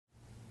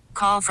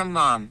Call from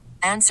mom.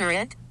 Answer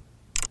it.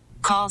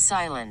 Call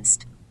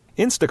silenced.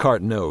 Instacart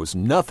knows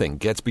nothing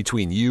gets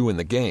between you and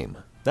the game.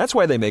 That's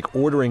why they make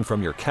ordering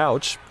from your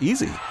couch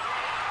easy.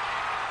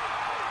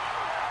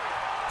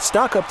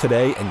 Stock up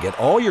today and get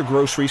all your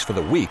groceries for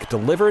the week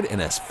delivered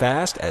in as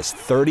fast as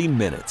 30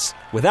 minutes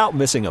without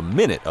missing a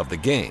minute of the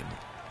game.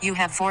 You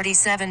have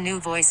 47 new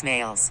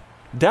voicemails.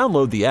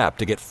 Download the app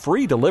to get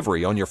free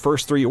delivery on your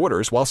first 3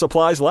 orders while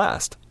supplies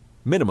last.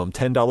 Minimum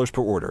 $10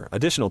 per order.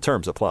 Additional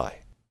terms apply.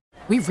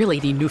 We really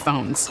need new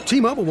phones.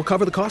 T-Mobile will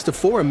cover the cost of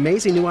 4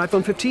 amazing new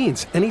iPhone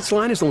 15s, and each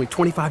line is only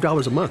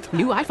 $25 a month.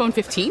 New iPhone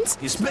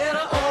 15s? It's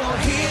better over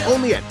here.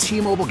 Only at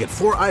T-Mobile, get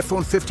 4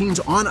 iPhone 15s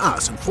on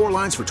us and 4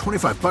 lines for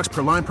 $25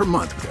 per line per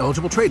month with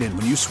eligible trade-in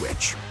when you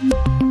switch.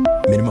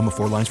 Minimum of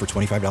 4 lines for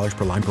 $25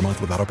 per line per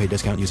month with autopay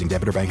discount using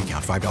debit or bank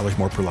account. $5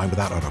 more per line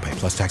without autopay,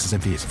 plus taxes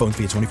and fees. Phone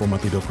fee at 24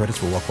 monthly bill credits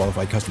for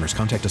well-qualified customers.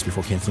 Contact us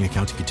before canceling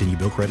account to continue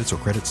bill credits or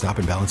credit stop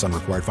and balance on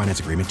required finance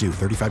agreement due.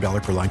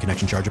 $35 per line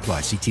connection charge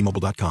applies. See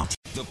T-Mobile.com.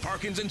 The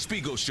Parkins and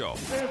Spiegel Show.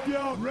 If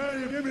y'all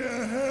ready, give me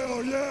a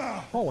hell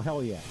yeah. Oh,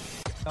 hell yeah.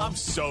 I'm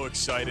so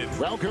excited.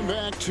 Welcome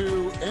back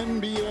to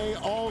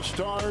NBA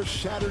All-Stars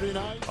Saturday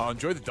night. I'll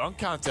enjoy the dunk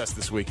contest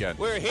this weekend.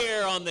 We're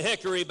here on the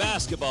Hickory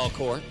basketball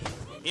court.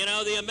 You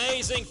know, the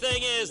amazing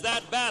thing is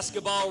that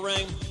basketball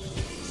ring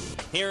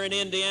here in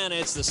Indiana,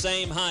 it's the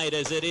same height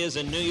as it is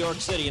in New York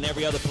City and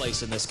every other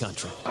place in this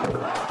country. Denny,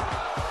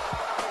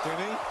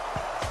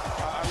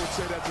 I would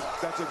say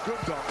that's a good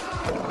dunk.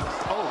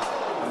 Oh.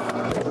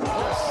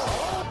 Yes.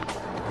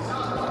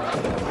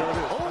 There it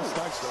is. That's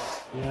nice,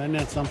 though. Yeah, isn't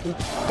that something? Oh,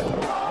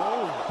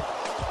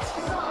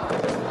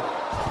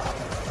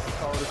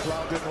 the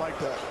crowd didn't like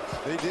that.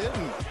 They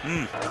didn't.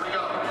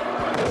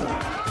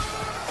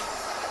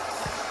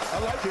 I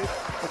like it,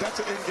 but that's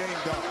an in-game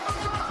dunk.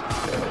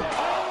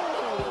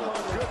 Oh,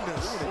 my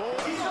goodness.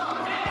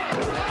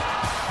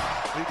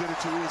 He did it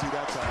too easy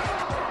that time.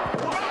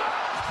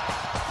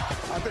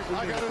 I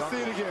got to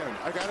see it again.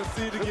 I got to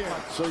see it again.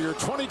 So your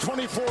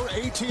 2024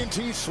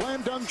 AT&T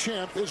Slam Dunk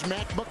champ is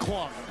Matt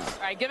McClung.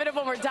 All right, give it up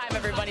one more time,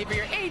 everybody, for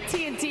your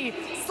AT&T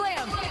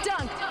Slam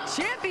Dunk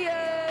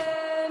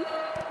champion.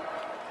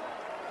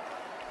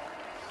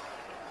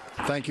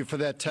 Thank you for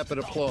that tepid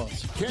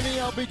applause. Kenny,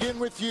 I'll begin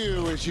with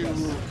you as you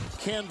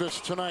canvass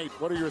tonight.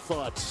 What are your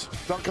thoughts?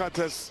 Dunk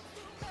contest,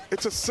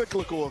 it's a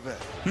cyclical event.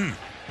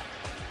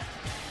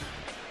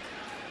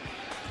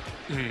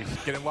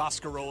 Getting La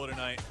Scarola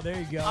tonight. There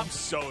you go. I'm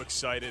so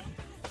excited.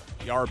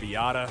 The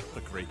arrabbiata,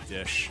 the great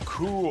dish.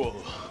 Cool.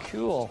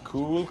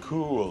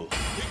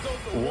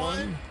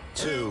 1,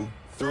 2,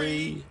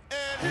 3.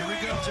 And here we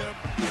go, Jim.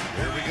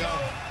 Here we go.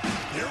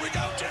 Here we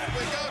go, Jim. Here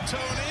we go,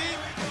 Tony.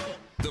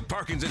 The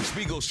Parkins and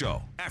Spiegel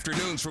Show.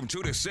 Afternoons from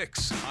 2 to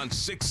 6 on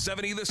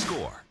 670 The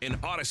Score in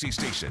Odyssey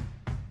Station.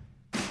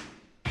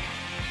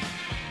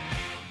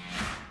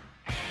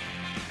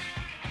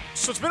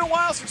 So it's been a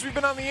while since we've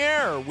been on the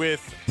air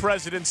with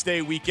President's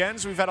Day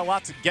weekends. We've had a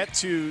lot to get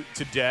to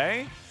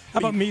today. How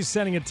about me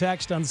sending a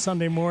text on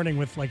Sunday morning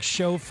with like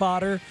show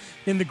fodder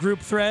in the group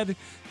thread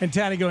and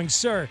Tanny going,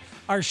 "Sir,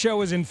 our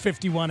show is in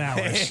 51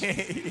 hours."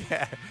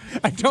 Yeah.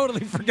 I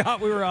totally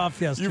forgot we were off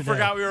yesterday. You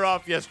forgot we were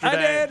off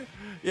yesterday. I did.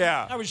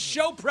 Yeah. I was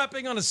show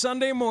prepping on a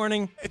Sunday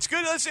morning. It's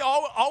good. Let's see,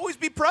 always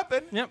be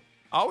prepping. Yep.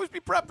 Always be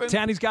prepping.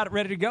 Tanny's got it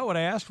ready to go, what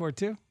I asked for,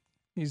 too.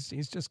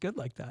 He's just good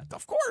like that.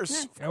 Of course.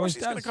 Yeah, of course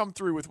he's going to come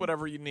through with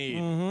whatever you need.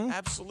 Mm-hmm.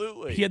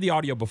 Absolutely. He had the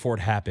audio before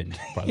it happened,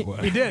 by the way.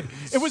 He did.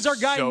 It was our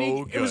guy.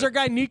 So It was our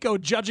guy Nico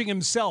judging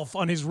himself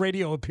on his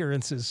radio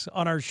appearances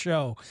on our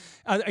show.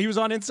 He was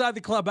on Inside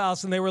the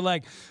Clubhouse, and they were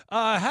like,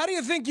 "How do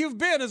you think you've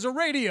been as a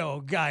radio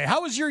guy?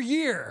 How was your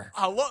year?"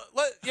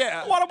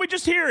 Yeah. Why don't we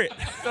just hear it?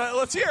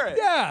 Let's hear it.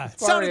 Yeah, it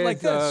sounded like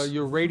this.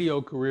 Your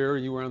radio career,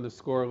 you were on the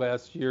Score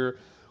last year.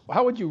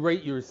 How would you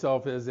rate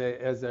yourself as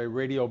a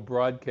radio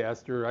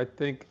broadcaster? I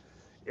think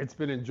it's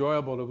been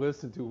enjoyable to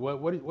listen to.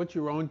 What's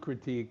your own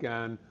critique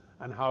on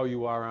how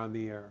you are on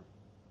the air?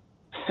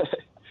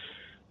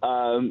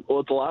 Well,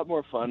 it's a lot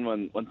more fun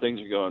when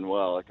things are going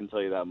well. I can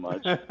tell you that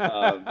much.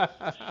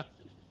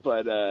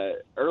 But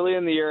early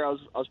in the year, I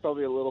was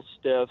probably a little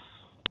stiff.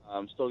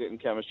 I'm still getting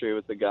chemistry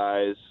with the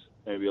guys,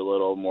 maybe a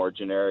little more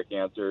generic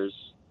answers.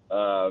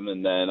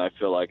 And then I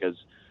feel like as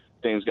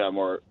things got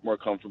more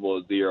comfortable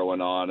as the year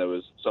went on, it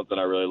was something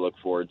I really look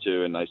forward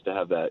to, and nice to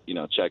have that,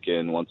 check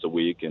in once a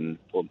week, and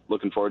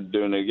looking forward to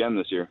doing it again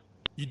this year.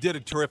 You did a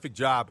terrific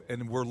job,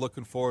 and we're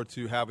looking forward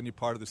to having you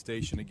part of the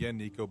station again,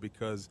 Nico,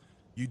 because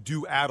you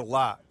do add a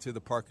lot to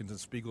the Parkins and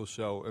Spiegel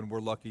Show, and we're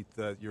lucky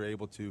that you're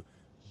able to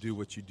do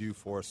what you do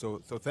for us.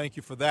 So thank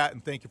you for that,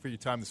 and thank you for your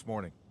time this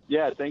morning.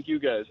 Yeah, thank you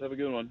guys. Have a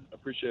good one.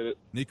 Appreciate it.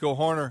 Nico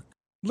Horner.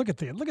 Look at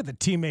the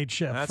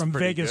teammate-ship That's from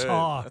pretty Vegas good.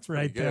 Haw That's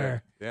right good.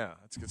 there. Yeah,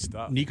 that's good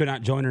stuff. Nico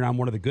not joining on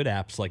one of the good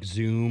apps like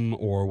Zoom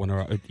or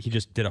when he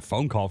just did a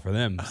phone call for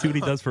them. See what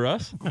he does for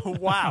us?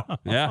 Wow.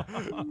 Yeah.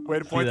 Way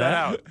to point that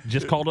out.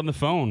 Just called on the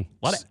phone.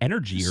 A lot of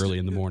energy early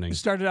in the morning.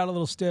 Started out a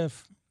little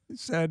stiff,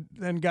 said,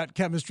 then got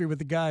chemistry with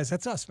the guys.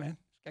 That's us, man.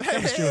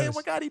 Hey,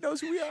 my God, he knows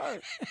who we are.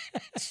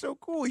 It's so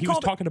cool. He was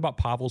talking about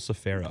Pavel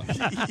Safara.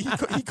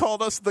 He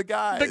called us the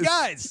guys. The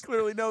guys. He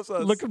clearly knows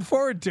us. Looking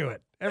forward to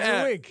it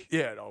every week.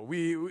 Yeah, no,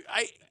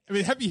 I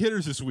mean, heavy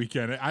hitters this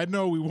weekend. I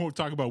know we won't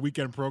talk about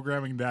weekend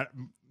programming that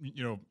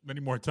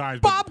many more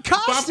times. Bob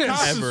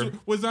Costas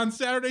was on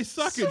Saturday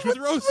Suckage with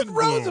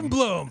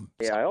Rosenblum.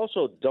 Yeah, I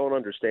also don't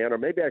understand, or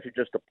maybe I should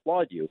just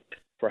applaud you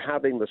for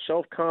having the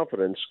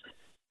self-confidence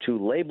to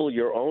label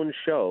your own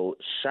show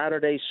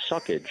Saturday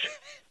Suckage.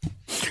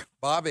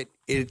 Bob,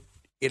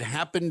 it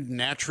happened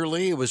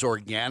naturally. It was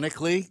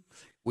organically.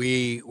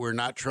 We were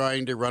not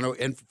trying to run.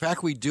 In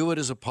fact, we do it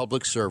as a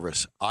public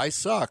service. I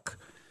suck,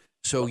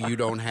 so you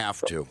don't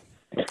have to.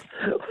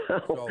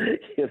 Well,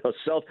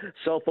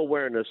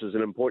 self-awareness is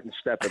an important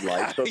step in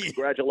life, so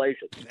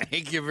congratulations.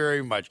 Thank you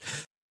very much.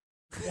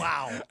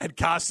 Wow. And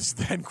Costas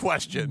then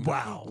questioned,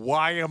 wow,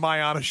 why am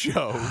I on a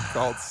show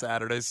called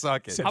Saturday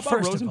Suckage? How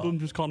about Rosenblum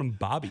just called him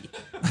Bobby?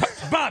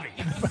 Bobby.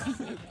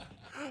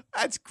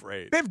 That's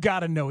great. They've got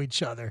to know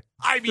each other.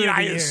 I mean,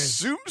 I years.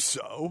 assume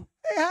so.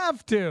 They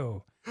have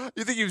to.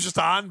 You think he was just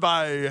on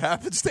by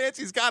happenstance?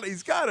 He's got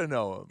to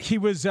know him. He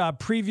was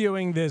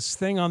previewing this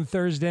thing on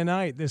Thursday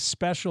night, this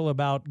special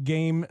about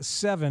Game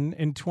 7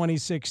 in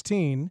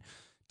 2016.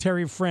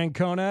 Terry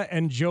Francona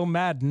and Joe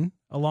Madden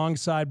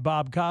alongside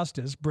Bob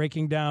Costas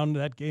breaking down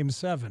that Game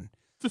 7.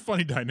 It's a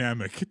funny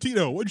dynamic.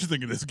 Tito, what'd you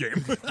think of this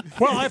game?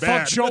 Well, I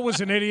thought Joe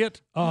was an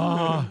idiot,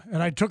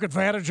 and I took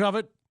advantage of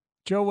it.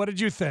 Joe, what did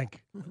you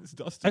think?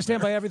 I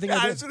stand by everything I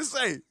did. I was going to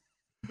say,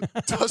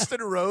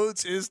 Dustin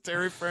Rhodes is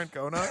Terry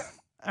Francona.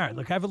 All right,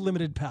 look, I have a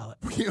limited palate.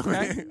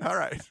 Okay? All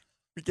right,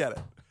 we get it.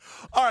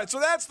 All right, so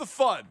that's the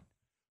fun.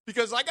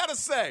 Because I got to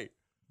say,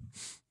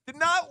 did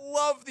not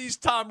love these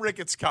Tom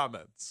Ricketts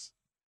comments.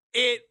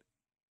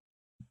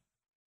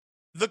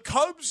 The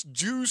Cubs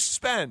do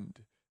spend.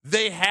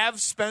 They have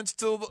spent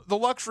till the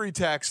luxury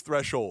tax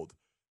threshold.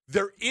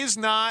 There is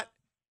not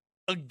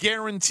a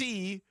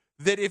guarantee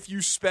that if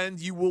you spend,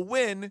 you will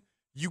win.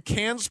 You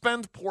can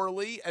spend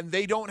poorly, and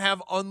they don't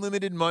have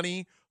unlimited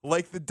money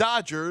like the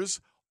Dodgers.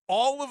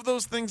 All of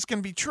those things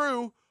can be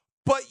true,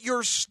 but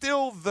you're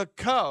still the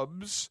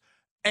Cubs.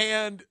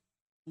 And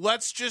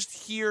let's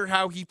just hear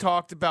how he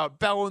talked about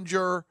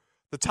Bellinger,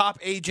 the top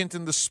agent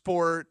in the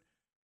sport,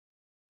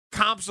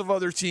 comps of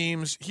other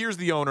teams. Here's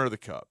the owner of the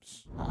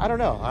Cubs. I don't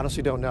know.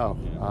 Honestly, don't know.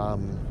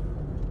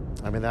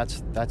 I mean,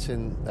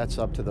 that's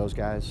up to those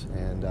guys,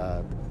 and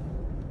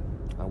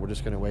we're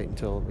just going to wait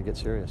until we get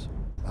serious.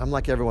 I'm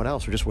like everyone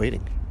else. We're just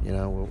waiting.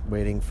 We're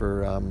waiting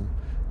for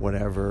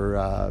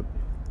whenever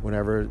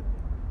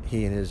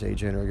he and his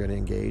agent are going to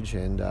engage,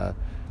 and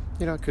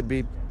it could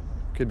be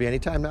any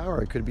time now,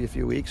 or it could be a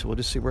few weeks. We'll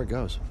just see where it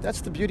goes.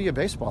 That's the beauty of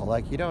baseball.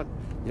 Like you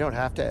don't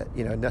have to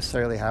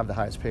necessarily have the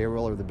highest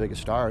payroll or the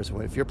biggest stars.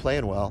 If you're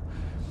playing well,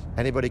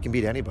 anybody can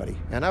beat anybody.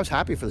 And I was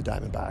happy for the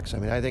Diamondbacks. I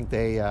mean, I think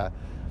they,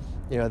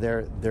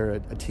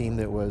 they're a team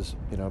that was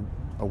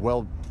a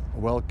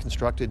well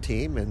constructed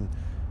team, and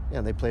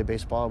they play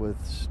baseball with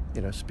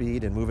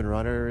speed and moving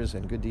runners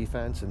and good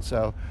defense. And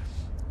so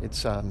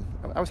it's I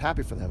was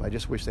happy for them. I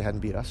just wish they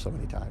hadn't beat us so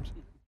many times.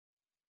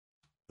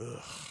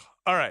 Ugh.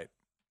 All right.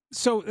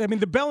 So, I mean,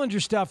 the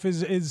Bellinger stuff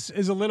is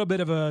a little bit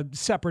of a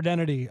separate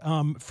entity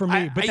for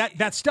me. But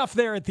that stuff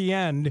there at the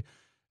end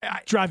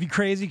drive you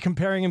crazy,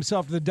 comparing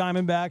himself to the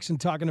Diamondbacks and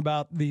talking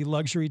about the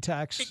luxury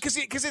tax. Because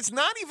it's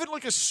not even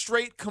like a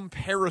straight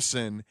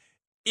comparison.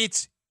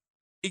 It's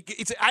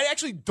I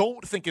actually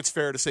don't think it's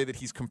fair to say that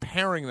he's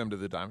comparing them to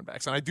the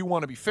Diamondbacks, and I do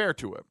want to be fair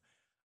to him.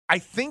 I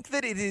think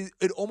that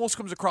it almost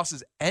comes across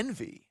as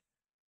envy.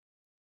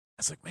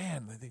 It's like,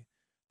 man,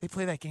 they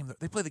play that game.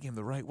 They play the game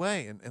the right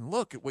way, and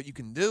look at what you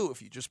can do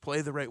if you just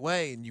play the right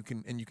way, and you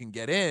can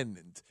get in,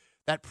 and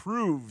that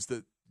proves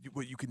that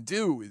what you can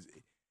do is.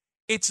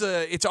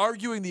 It's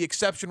arguing the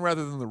exception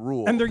rather than the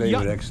rule. And they're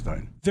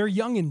young. They're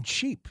young and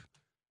cheap.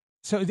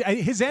 So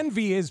his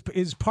envy is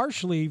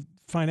partially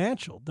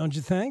financial, don't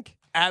you think?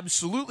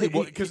 Absolutely,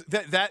 because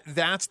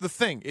that's the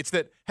thing. It's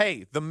that,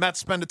 hey, the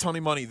Mets spend a ton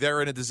of money,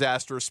 they're in a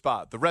disastrous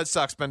spot. The Red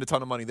Sox spend a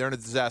ton of money, they're in a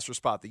disastrous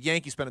spot. The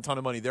Yankees spend a ton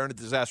of money, they're in a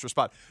disastrous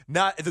spot.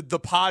 Not the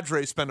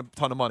Padres spend a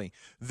ton of money,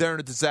 they're in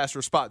a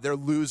disastrous spot. They're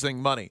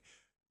losing money.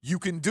 You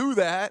can do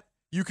that.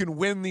 You can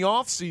win the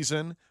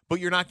offseason, but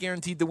you're not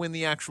guaranteed to win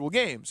the actual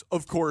games.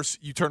 Of course,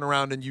 you turn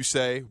around and you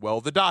say,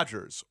 well, the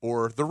Dodgers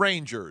or the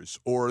Rangers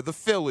or the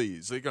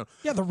Phillies. They go,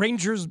 yeah, the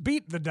Rangers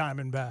beat the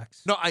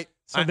Diamondbacks. No,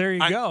 there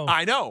you go.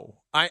 I know.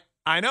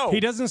 I know. He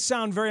doesn't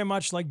sound very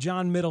much like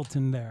John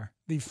Middleton there,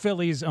 the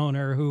Phillies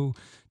owner who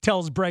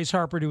tells Bryce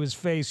Harper to his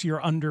face,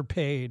 you're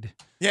underpaid.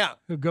 Yeah.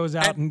 Who goes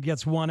out and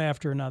gets one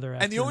after another.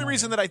 And the only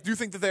reason that I do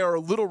think that they are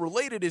a little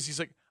related is he's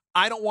like,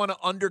 I don't want to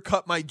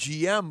undercut my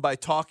GM by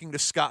talking to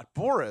Scott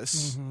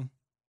Boras. Mm-hmm.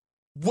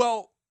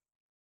 Well,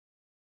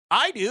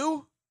 I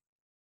do.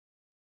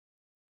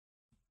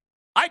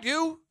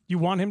 You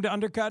want him to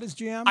undercut his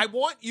GM? I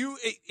want you,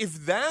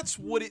 if that's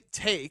what it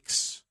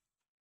takes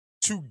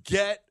to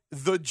get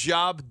the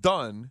job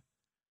done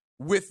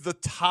with the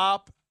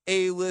top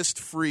A-list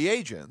free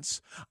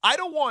agents. I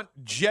don't want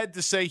Jed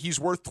to say he's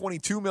worth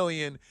 $22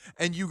 million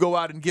and you go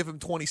out and give him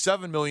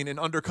 $27 million and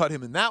undercut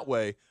him in that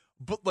way.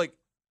 But, like,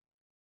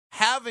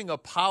 having a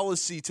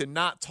policy to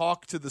not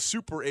talk to the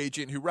super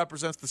agent who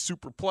represents the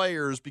super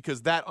players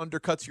because that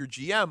undercuts your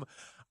GM,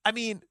 I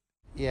mean...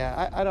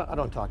 Yeah, I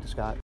don't talk to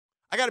Scott.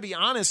 I got to be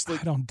honest.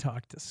 Like, I don't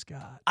talk to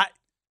Scott.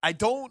 I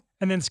don't.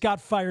 And then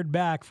Scott fired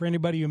back for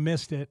anybody who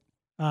missed it.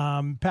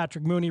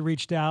 Patrick Mooney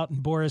reached out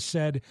and Boris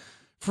said,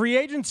 free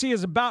agency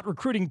is about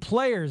recruiting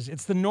players.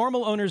 It's the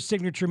normal owner's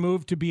signature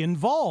move to be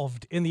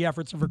involved in the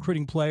efforts of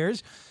recruiting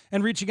players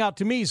and reaching out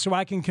to me so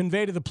I can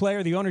convey to the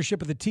player the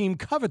ownership of the team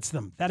covets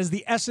them. That is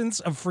the essence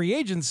of free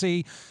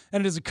agency,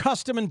 and it is a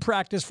custom and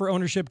practice for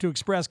ownership to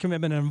express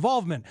commitment and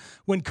involvement.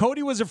 When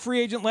Cody was a free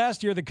agent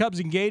last year, the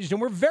Cubs engaged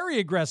and were very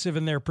aggressive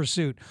in their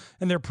pursuit,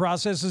 and their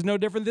process is no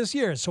different this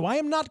year. So I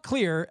am not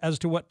clear as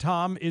to what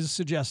Tom is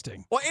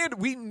suggesting. Well, and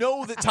we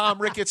know that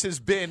Tom Ricketts has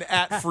been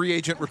at free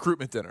agent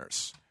recruitment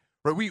dinners.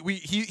 Right,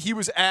 he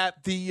was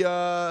at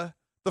the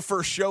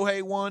first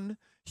Shohei one.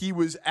 He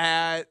was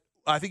at,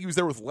 I think he was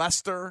there with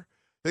Lester.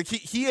 Like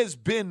he has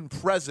been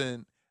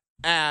present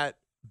at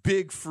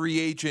big free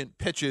agent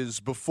pitches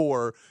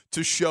before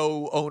to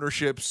show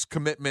ownership's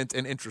commitment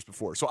and interest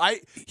before. So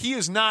he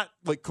is not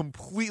like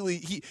completely.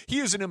 He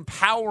is an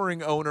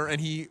empowering owner,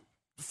 and he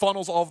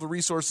funnels all of the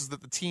resources that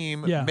the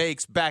team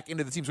makes back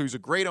into the team. So he's a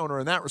great owner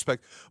in that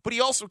respect. But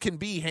he also can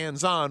be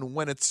hands-on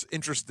when it's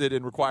interested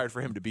and required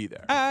for him to be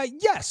there.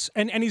 Yes,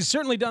 and he's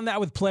certainly done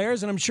that with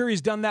players, and I'm sure he's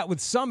done that with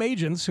some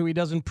agents who he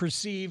doesn't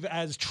perceive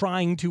as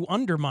trying to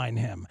undermine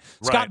him.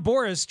 Right. Scott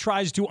Boras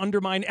tries to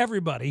undermine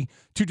everybody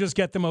to just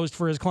get the most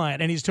for his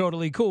client, and he's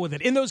totally cool with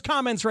it. In those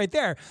comments right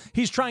there,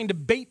 he's trying to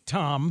bait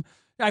Tom.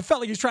 I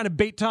felt like he was trying to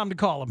bait Tom to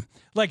call him.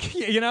 Like,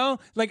 you know,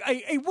 like,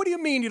 hey, what do you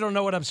mean you don't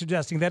know what I'm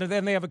suggesting?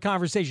 Then they have a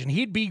conversation.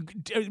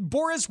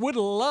 Boris would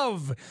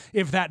love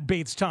if that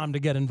baits Tom to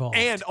get involved.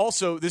 And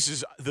also, this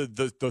is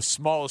the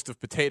smallest of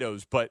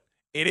potatoes, but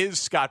it is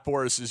Scott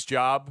Boris's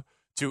job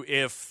to,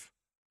 if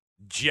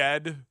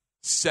Jed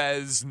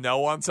says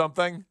no on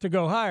something, to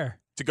go higher.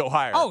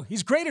 Oh,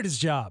 he's great at his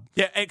job.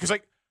 Yeah, because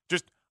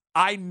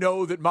I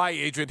know that my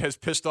agent has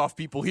pissed off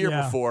people here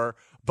before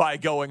by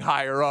going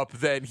higher up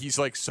than he's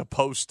like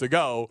supposed to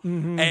go.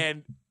 Mm-hmm.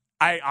 And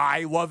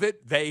I love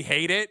it. They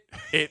hate it.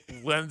 It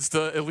lends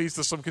to at least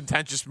to some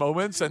contentious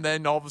moments, and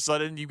then all of a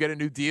sudden you get a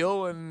new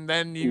deal, and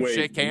then you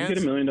shake hands. You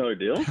get $1 million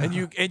deal,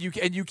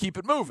 and you keep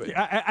it moving.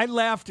 I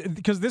laughed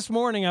because this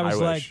morning I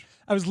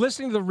was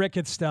listening to the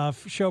Ricketts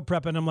stuff, show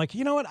prep, and I'm like,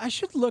 you know what? I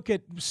should look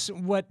at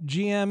what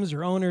GMs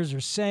or owners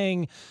are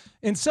saying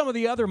in some of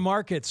the other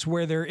markets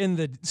where they're in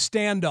the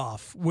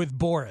standoff with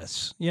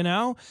Boris, you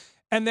know?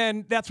 And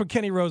then that's what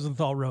Kenny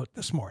Rosenthal wrote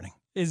this morning,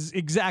 is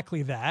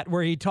exactly that,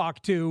 where he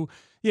talked to,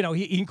 you know,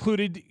 he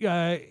included,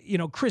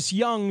 Chris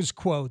Young's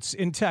quotes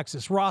in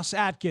Texas, Ross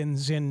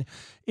Atkins in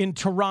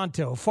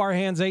Toronto,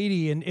 Farhan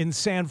Zaidi in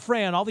San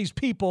Fran, all these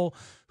people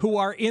who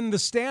are in the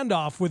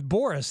standoff with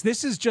Boris.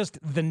 This is just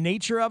the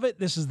nature of it.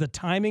 This is the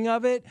timing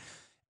of it.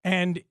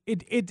 And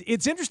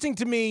it's interesting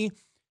to me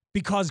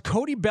because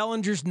Cody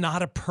Bellinger's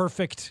not a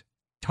perfect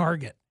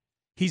target.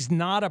 He's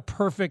not a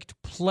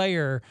perfect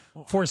player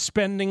for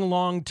spending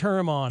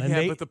long-term on.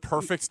 And but the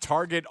perfect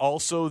target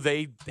also,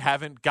 they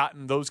haven't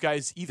gotten those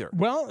guys either.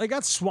 Well, they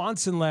got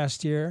Swanson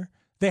last year.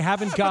 They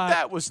haven't got... But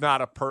that was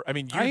not a I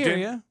mean, you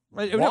didn't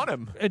want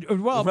him.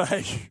 Well,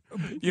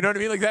 you know what I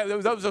mean? Like that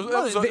was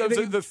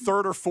the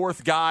third or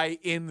fourth guy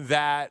in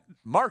that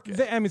market.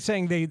 I'm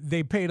saying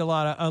they paid a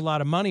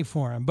lot of money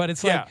for him, but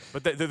it's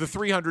but the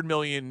 $300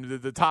 million,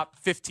 the top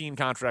 15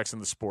 contracts in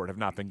the sport have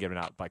not been given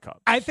out by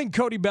Cubs. I think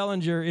Cody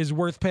Bellinger is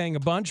worth paying a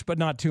bunch, but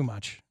not too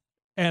much.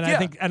 And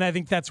I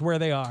think that's where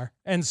they are.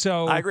 And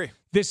so I agree.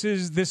 This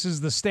is the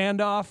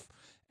standoff,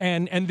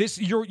 and this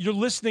you're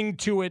listening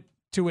to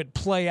it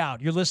play out.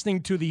 You're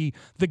listening to the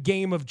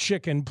game of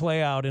chicken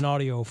play out in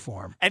audio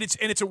form. And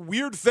it's a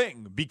weird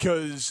thing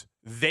because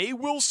they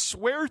will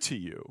swear to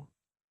you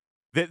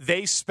that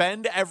they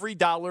spend every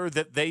dollar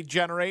that they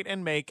generate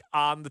and make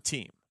on the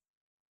team,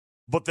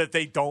 but that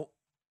they don't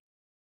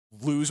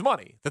lose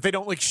money, that they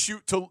don't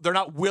they're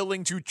not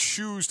willing to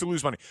choose to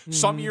lose money. Mm-hmm.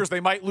 Some years they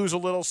might lose a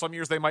little, some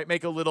years they might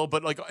make a little,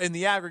 but like in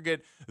the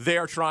aggregate, they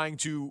are trying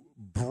to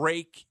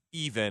break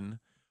even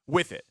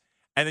with it.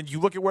 And then you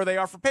look at where they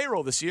are for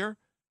payroll this year,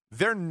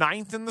 they're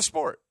 9th in the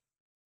sport.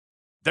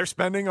 They're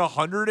spending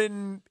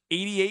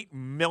 $188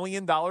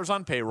 million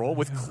on payroll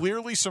with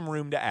clearly some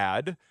room to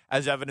add,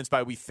 as evidenced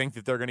by we think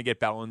that they're going to get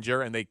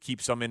Bellinger, and they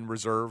keep some in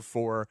reserve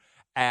for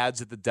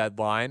ads at the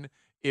deadline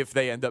if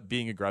they end up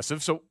being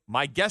aggressive. So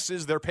my guess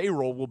is their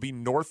payroll will be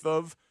north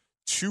of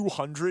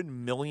 $200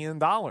 million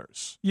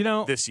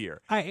this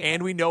year.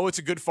 And we know it's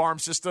a good farm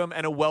system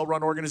and a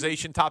well-run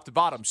organization top to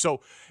bottom.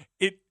 So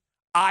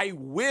I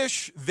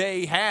wish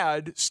they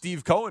had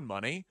Steve Cohen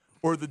money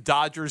or the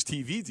Dodgers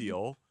TV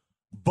deal,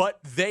 but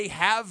they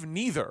have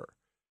neither.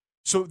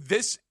 So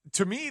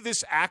to me,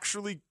 this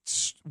actually,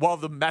 while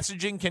the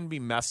messaging can be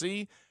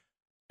messy,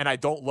 and I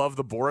don't love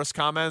the Boris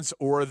comments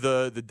or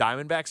the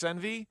Diamondbacks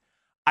envy,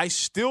 I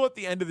still at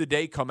the end of the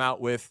day come out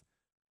with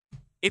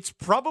it's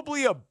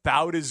probably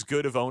about as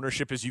good of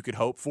ownership as you could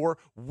hope for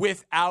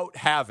without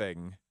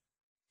having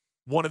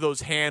one of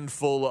those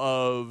handful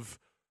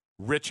of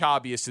rich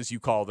hobbyists, as you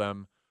call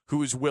them,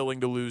 who is willing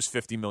to lose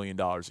 $50 million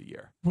a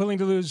year. Willing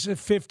to lose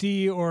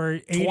 $50 or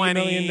 $80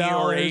 million,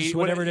 or 80,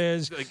 whatever it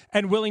is,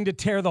 and willing to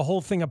tear the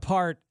whole thing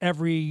apart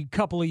every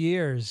couple of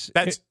years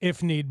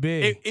if need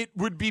be. It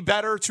would be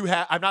better to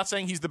have – I'm not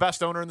saying he's the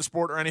best owner in the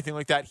sport or anything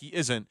like that. He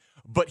isn't.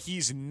 But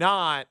he's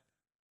not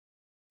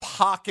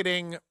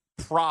pocketing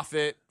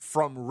profit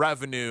from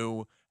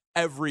revenue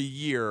every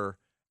year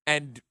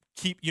and –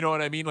 you know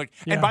what I mean? Like,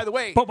 yeah. And by the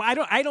way, but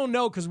I don't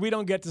know because we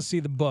don't get to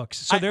see the books.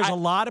 So there's a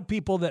lot of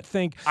people that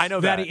think I know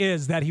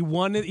that he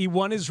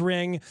won his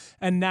ring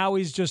and now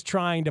he's just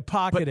trying to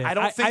pocket it. I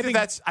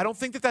don't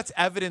think that's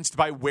evidenced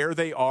by where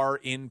they are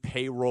in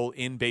payroll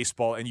in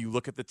baseball, and you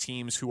look at the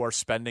teams who are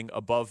spending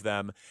above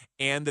them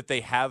and that they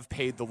have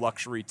paid the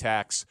luxury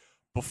tax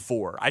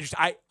before.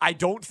 I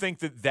don't think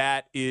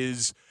that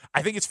is.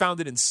 I think it's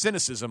founded in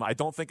cynicism. I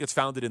don't think it's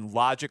founded in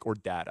logic or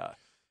data.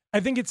 I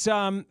think it's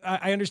I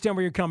understand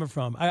where you're coming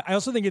from. I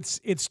also think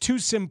it's too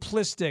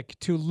simplistic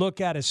to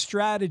look at a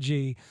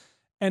strategy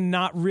and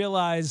not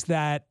realize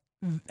that,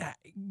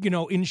 you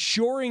know,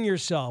 ensuring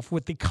yourself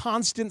with the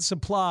constant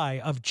supply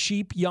of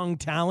cheap young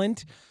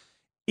talent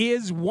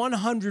is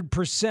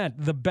 100%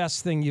 the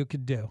best thing you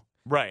could do.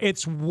 Right.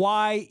 It's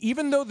why,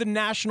 even though the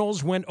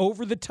Nationals went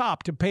over the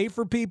top to pay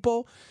for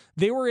people,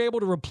 they were able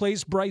to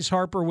replace Bryce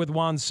Harper with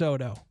Juan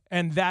Soto,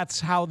 and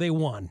that's how they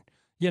won.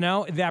 You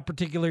know, that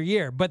particular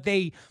year. But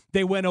they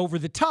went over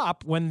the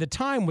top when the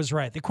time was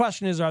right. The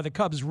question is, are the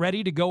Cubs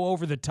ready to go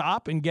over the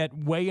top and get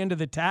way into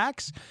the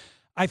tax?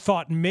 I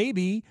thought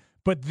maybe,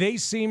 but they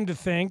seem to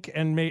think,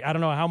 and I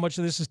don't know how much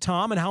of this is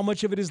Tom and how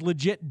much of it is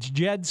legit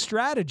Jed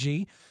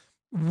strategy.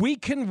 We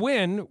can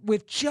win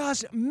with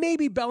just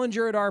maybe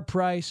Bellinger at our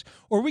price,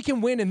 or we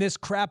can win in this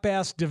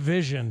crap-ass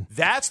division.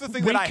 That's the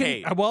thing that I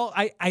hate. Well,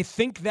 I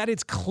think that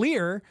it's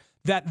clear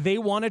that they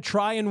want to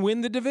try and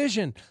win the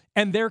division.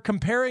 And they're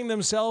comparing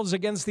themselves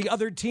against the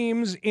other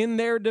teams in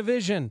their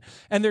division.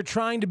 And they're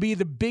trying to be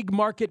the big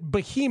market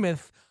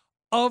behemoth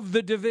of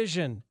the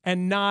division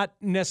and not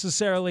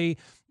necessarily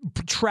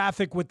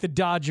traffic with the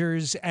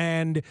Dodgers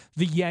and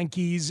the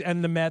Yankees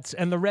and the Mets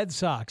and the Red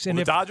Sox. And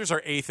the Dodgers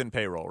are 8th in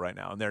payroll right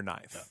now, and they're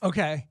 9th.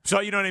 Okay. So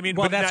you know what I mean?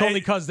 Well, but that's only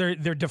because they're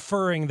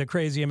deferring the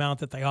crazy amount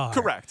that they are.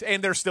 Correct.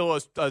 And they're still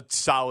a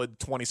solid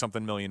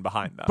 20-something million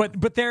behind them.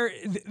 But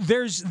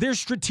there's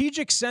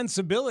strategic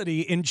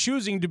sensibility in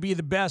choosing to be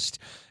the best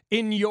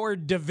in your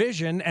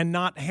division and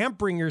not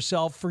hampering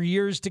yourself for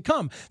years to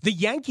come. The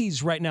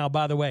Yankees right now,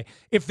 by the way,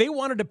 if they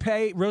wanted to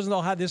pay,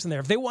 Rosenthal had this in there,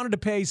 if they wanted to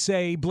pay,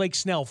 say, Blake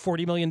Snell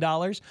 $40 million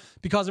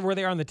because of where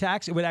they are on the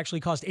tax, it would actually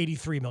cost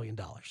 $83 million.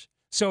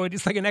 So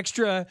it's like an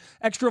extra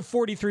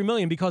 $43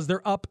 million because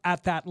they're up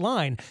at that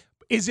line.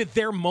 Is it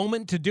their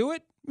moment to do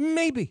it?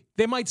 Maybe.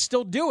 They might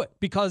still do it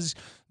because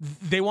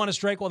they want to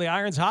strike while the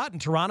iron's hot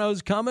and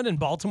Toronto's coming and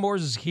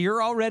Baltimore's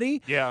here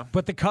already. Yeah.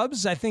 But the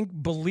Cubs, I think,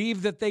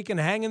 believe that they can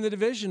hang in the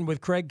division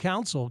with Craig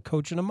Counsell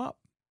coaching them up.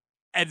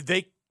 And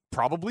they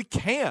probably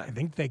can. I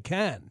think they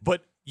can.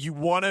 But you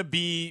want to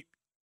be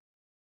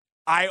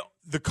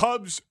the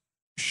Cubs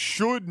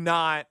should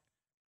not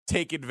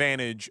take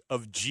advantage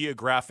of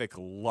geographic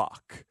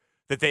luck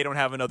that they don't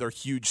have another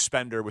huge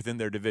spender within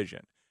their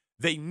division.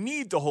 They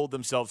need to hold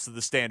themselves to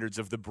the standards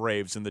of the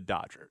Braves and the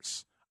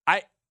Dodgers.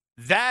 I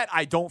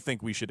don't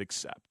think we should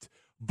accept.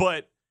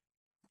 But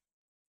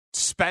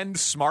spend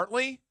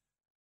smartly.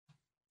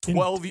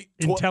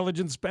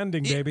 Intelligent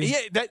spending, baby.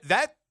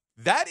 Yeah,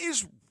 that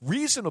is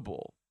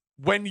reasonable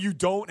when you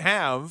don't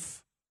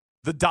have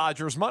the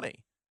Dodgers'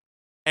 money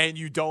and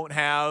you don't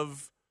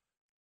have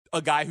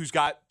a guy who's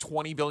got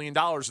 $20 billion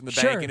in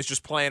the bank and is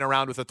just playing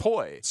around with a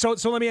toy. So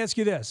let me ask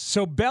you this.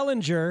 So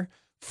Bellinger,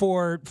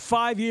 for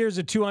 5 years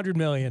at $200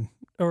 million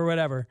or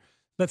whatever,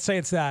 let's say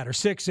it's that, or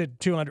 6 at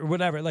 200,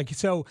 whatever. Like,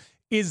 so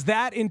is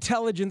that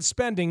intelligent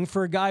spending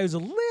for a guy who's a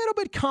little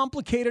bit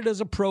complicated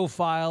as a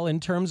profile in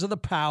terms of the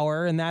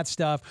power and that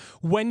stuff?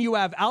 When you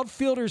have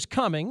outfielders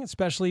coming,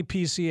 especially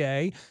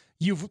PCA,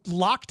 you've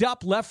locked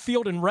up left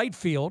field and right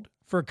field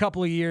for a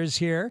couple of years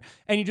here,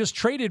 and you just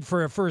traded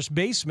for a first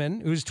baseman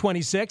who's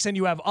 26, and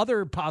you have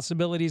other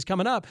possibilities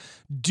coming up.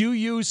 Do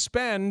you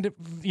spend,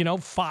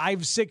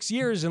 5-6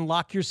 years and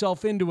lock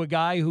yourself into a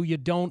guy who you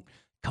don't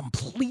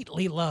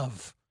completely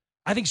love?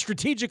 I think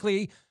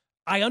strategically,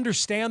 I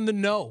understand the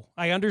no.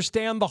 I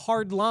understand the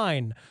hard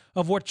line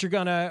of what you're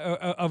gonna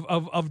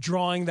of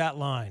drawing that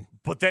line.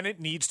 But then it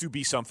needs to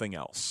be something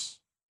else.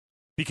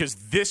 Because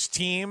this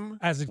team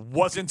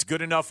wasn't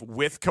good enough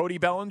with Cody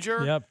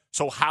Bellinger. Yep.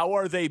 So how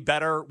are they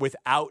better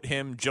without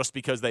him just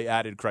because they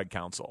added Craig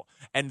Counsell?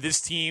 And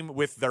this team,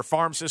 with their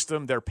farm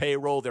system, their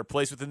payroll, their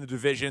place within the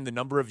division, the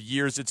number of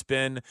years it's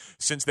been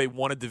since they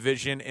won a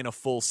division in a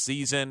full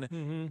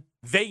season,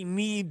 they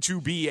need to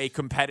be a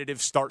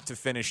competitive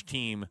start-to-finish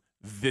team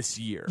this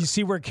year. You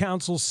see where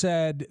Counsell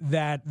said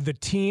that the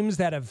teams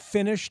that have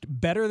finished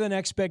better than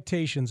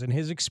expectations in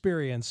his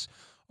experience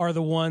are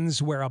the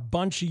ones where a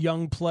bunch of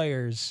young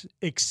players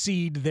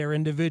exceed their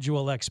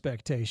individual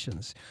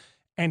expectations.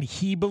 And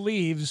he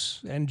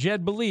believes, and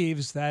Jed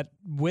believes, that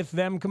with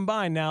them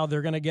combined now,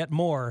 they're going to get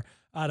more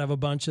out of a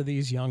bunch of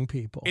these young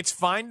people. It's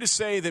fine to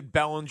say that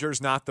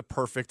Bellinger's not the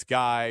perfect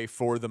guy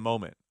for the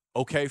moment.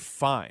 Okay,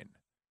 fine.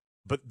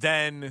 But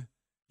then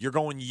you're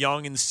going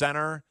young in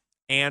center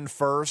and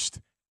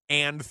first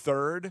and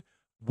third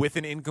with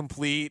an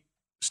incomplete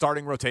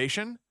starting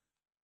rotation.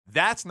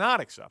 That's not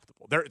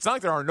acceptable. It's not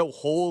like there are no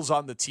holes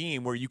on the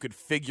team where you could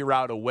figure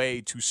out a way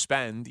to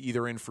spend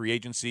either in free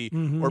agency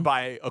or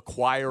by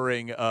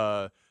acquiring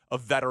a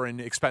veteran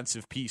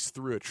expensive piece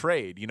through a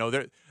trade. You know,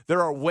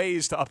 there are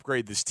ways to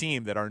upgrade this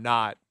team that are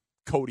not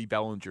Cody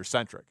Bellinger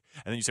centric.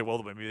 And then you say,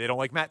 well, maybe they don't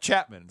like Matt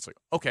Chapman. It's like,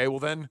 okay, well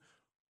then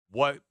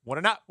what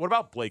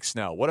about Blake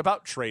Snell? What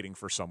about trading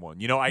for someone?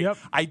 You know,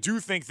 I do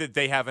think that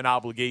they have an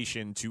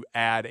obligation to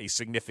add a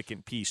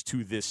significant piece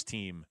to this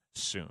team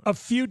soon. A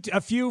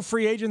few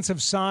free agents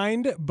have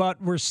signed,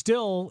 but we're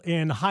still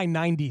in high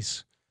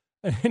 90s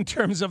in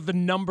terms of the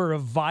number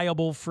of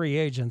viable free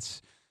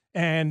agents.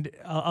 And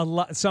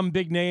some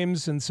big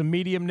names and some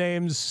medium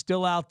names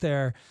still out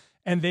there,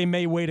 and they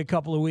may wait a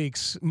couple of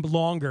weeks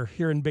longer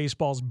here in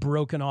baseball's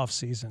broken off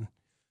season.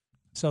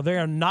 So they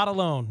are not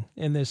alone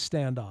in this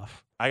standoff.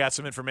 I got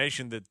some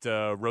information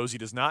that Rosie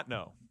does not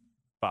know,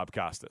 Bob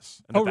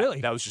Costas. And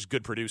really? That was just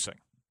good producing.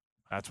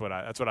 That's what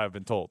I've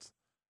been told.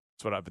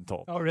 That's what I've been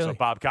told. Oh, really? So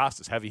Bob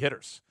Costas, heavy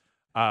hitters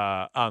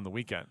on the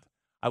weekend.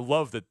 I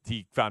love that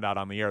he found out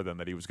on the air then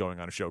that he was going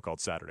on a show called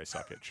Saturday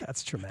Suckage.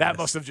 That's tremendous. That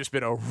must have just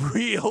been a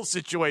real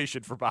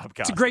situation for Bob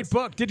Costas. It's a great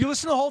book. Did you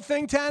listen to the whole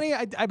thing, Tanny?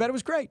 I bet it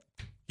was great.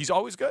 He's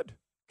always good,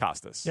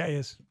 Costas. Yeah, he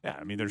is. Yeah,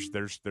 I mean,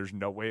 there's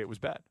no way it was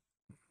bad.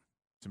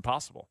 It's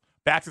impossible.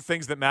 Back to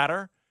things that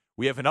matter.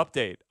 We have an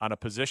update on a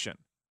position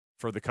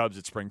for the Cubs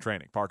at spring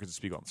training. Parkins and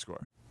Spiegel on the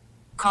Score.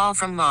 Call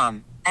from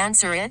mom.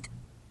 Answer it.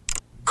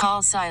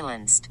 Call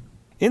silenced.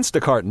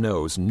 Instacart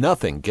knows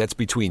nothing gets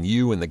between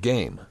you and the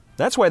game.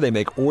 That's why they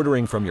make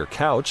ordering from your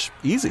couch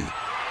easy.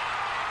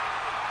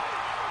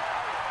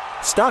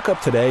 Stock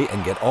up today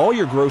and get all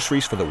your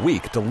groceries for the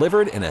week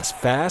delivered in as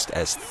fast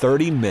as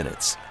 30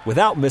 minutes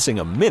without missing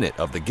a minute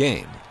of the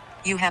game.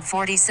 You have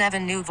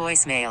 47 new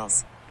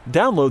voicemails.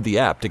 Download the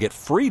app to get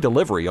free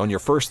delivery on your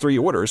first 3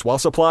 orders while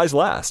supplies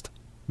last.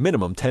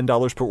 Minimum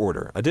 $10 per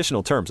order.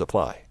 Additional terms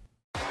apply.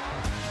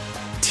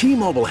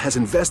 T-Mobile has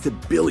invested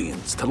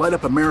billions to light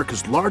up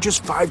America's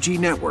largest 5G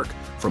network,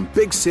 from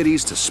big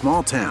cities to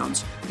small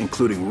towns,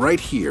 including right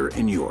here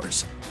in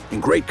yours.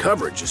 And great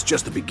coverage is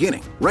just the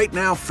beginning. Right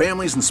now,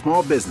 families and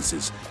small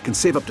businesses can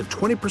save up to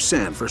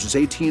 20% versus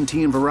AT&T and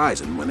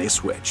Verizon when they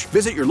switch.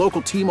 Visit your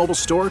local T-Mobile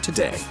store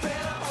today.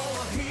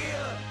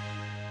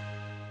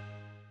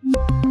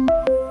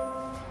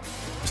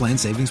 Plan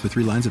savings with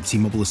 3 lines of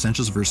T-Mobile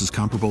Essentials versus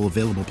comparable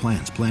available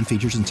plans. Plan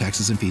features and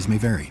taxes and fees may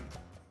vary.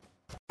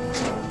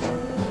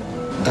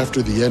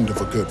 After the end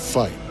of a good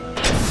fight,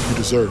 you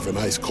deserve an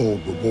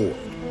ice-cold reward.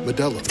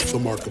 Modelo is the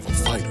mark of a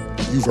fighter.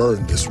 You've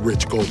earned this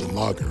rich golden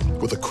lager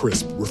with a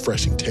crisp,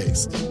 refreshing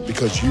taste.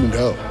 Because you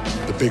know,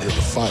 the bigger the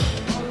fight,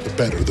 the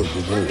better the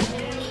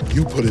reward.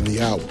 You put in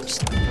the hours,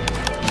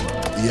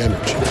 the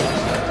energy,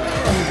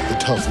 the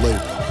tough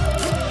labor.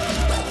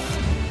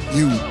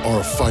 You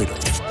are a fighter,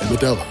 and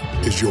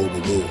Modelo is your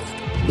reward.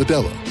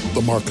 Modelo,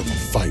 the mark of a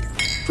fighter.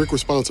 Drink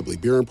responsibly.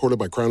 Beer imported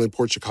by Crown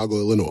Imports, Chicago,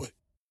 Illinois.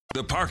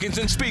 The Parkins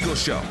and Spiegel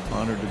Show.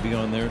 Honored to be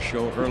on their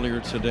show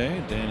earlier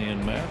today. Danny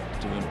and Matt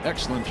do an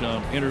excellent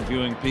job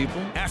interviewing people.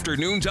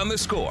 Afternoons on the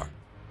Score.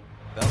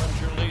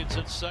 Bellinger leads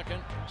at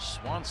second.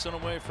 Swanson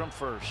away from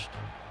first.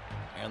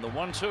 And the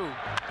 1-2.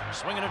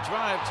 Swinging a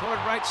drive toward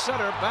right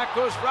center. Back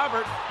goes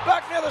Robert.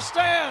 Back near the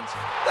stands.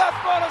 That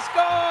ball is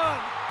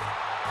gone.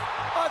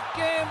 A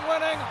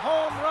game-winning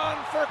home run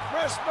for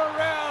Chris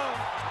Morel.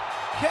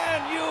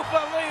 Can you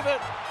believe it?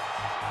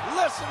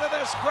 Listen to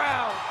this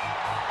crowd.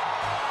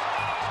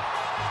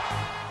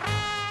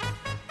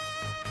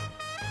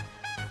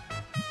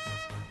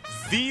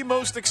 The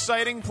most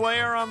exciting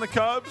player on the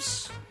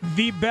Cubs.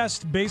 The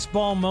best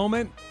baseball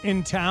moment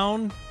in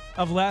town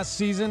of last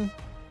season.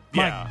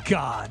 Yeah. My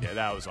God. Yeah,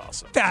 that was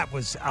awesome. That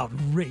was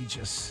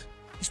outrageous.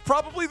 He's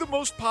probably the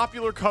most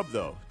popular Cub,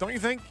 though. Don't you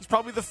think? He's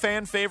probably the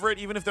fan favorite,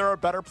 even if there are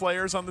better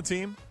players on the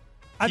team.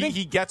 I think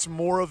he gets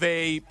more of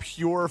a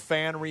pure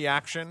fan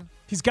reaction.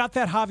 He's got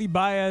that Javi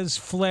Baez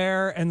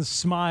flair and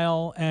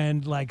smile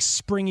and like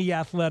springy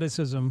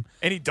athleticism.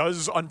 And he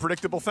does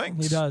unpredictable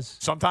things. He does.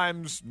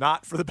 Sometimes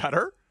not for the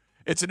better.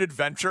 It's an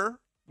adventure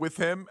with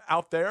him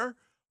out there,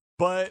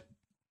 but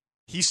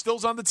he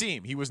still's on the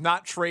team. He was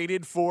not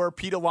traded for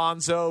Pete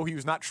Alonso. He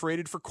was not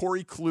traded for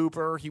Corey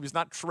Kluber. He was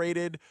not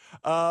traded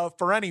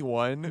for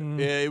anyone.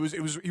 He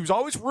was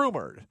always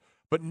rumored,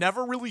 but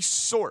never really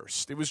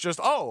sourced. It was just,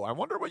 I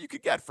wonder what you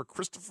could get for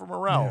Christopher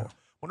Morel. Yeah.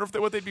 Wonder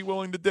what they'd be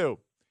willing to do.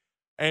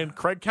 And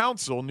Craig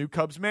Counsell, new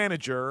Cubs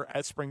manager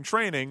at spring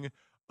training,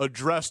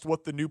 addressed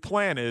what the new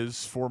plan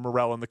is for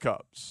Morel and the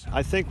Cubs.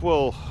 I think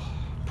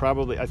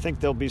I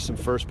think there'll be some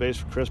first base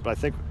for Chris, but I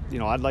think,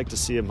 I'd like to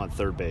see him on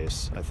third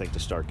base, I think, to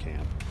start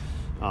camp.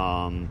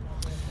 And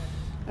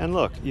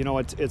look,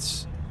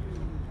 it's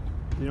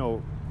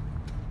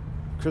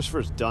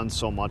Christopher's done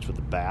so much with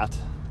the bat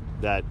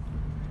that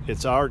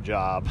it's our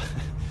job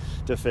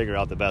to figure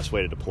out the best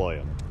way to deploy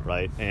him,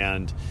 right?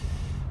 And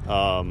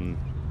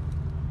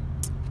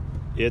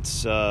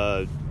it's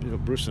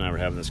Bruce and I were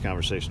having this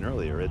conversation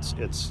earlier. It's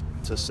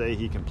to say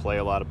he can play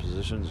a lot of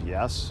positions.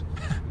 Yes,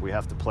 we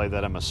have to play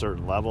that at a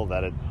certain level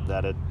that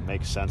it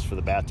makes sense for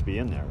the bat to be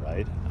in there,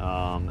 right?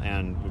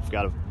 And we've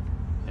got to.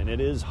 And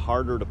it is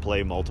harder to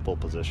play multiple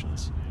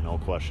positions, no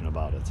question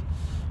about it.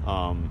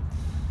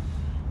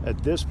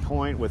 At this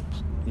point, with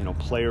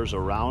players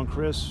around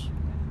Chris,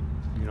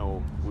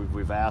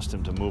 we've asked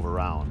him to move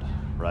around,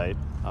 right?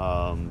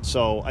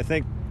 So I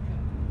think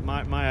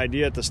my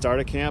idea at the start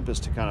of camp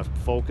is to kind of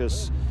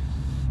focus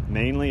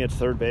mainly at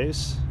third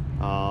base.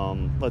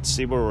 Let's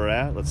see where we're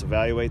at. Let's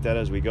evaluate that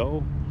as we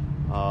go.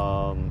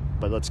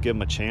 But let's give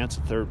him a chance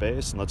at third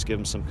base, and let's give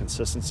him some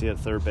consistency at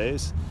third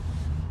base.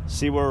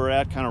 See where we're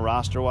at kind of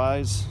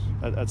roster-wise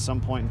at some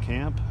point in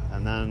camp,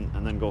 and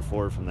then go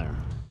forward from there.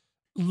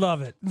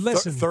 Love it.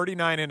 Listen.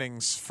 39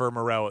 innings for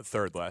Morel at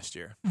third last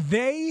year.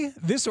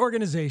 This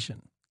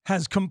organization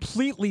has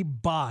completely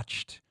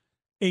botched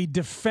a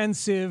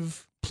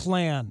defensive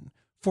plan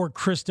for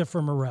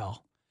Christopher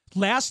Morel.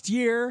 Last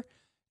year,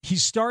 he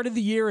started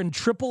the year in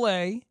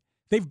AAA.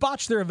 They've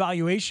botched their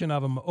evaluation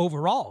of him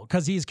overall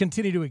because he's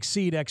continued to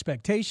exceed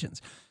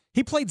expectations.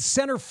 He played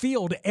center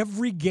field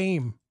every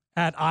game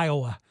at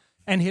Iowa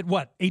and hit,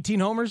 18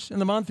 homers in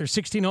the month or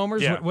 16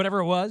 homers, whatever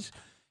it was.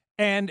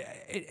 And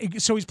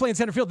so he's playing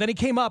center field. Then he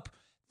came up.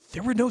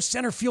 There were no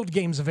center field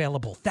games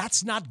available.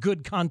 That's not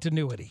good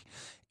continuity.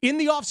 In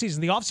the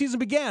offseason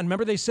began.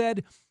 Remember they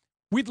said,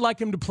 we'd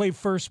like him to play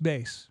first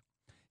base.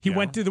 He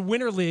went to the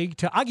Winter League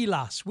to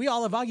Aguilas. We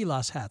all have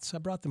Aguilas hats. I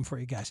brought them for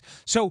you guys.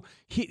 So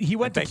he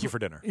went. Thank you for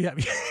dinner. Yeah,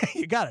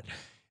 you got it.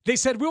 They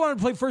said, we want him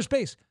to play first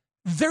base.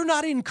 They're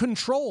not in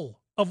control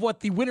of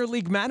what the Winter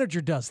League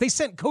manager does. They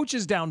sent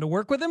coaches down to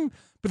work with him,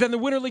 but then the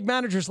Winter League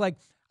manager's like,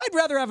 I'd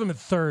rather have him at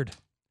third.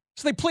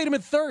 So they played him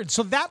at third.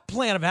 So that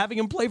plan of having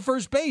him play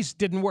first base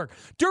didn't work.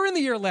 During the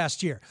year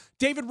last year,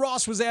 David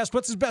Ross was asked,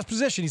 what's his best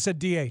position? He said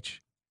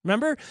DH.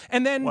 Remember?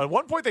 And then at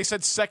one point they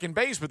said second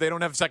base, but they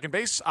don't have second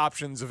base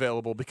options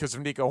available because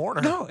of Nico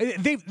Horner. No,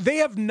 they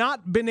have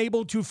not been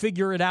able to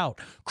figure it out.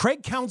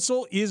 Craig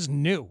Counsell is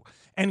new.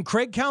 And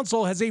Craig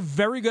Counsell has a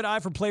very good eye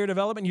for player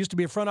development. He used to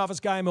be a front office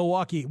guy in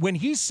Milwaukee. When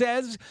he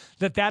says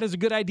that is a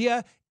good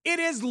idea, it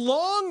has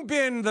long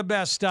been the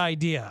best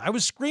idea. I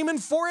was screaming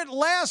for it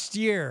last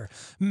year.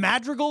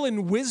 Madrigal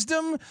and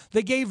Wisdom,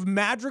 they gave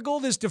Madrigal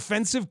this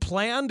defensive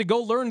plan to go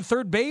learn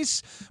third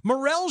base.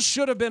 Morel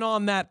should have been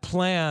on that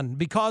plan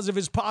because of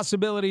his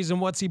possibilities and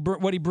what he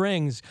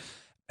brings.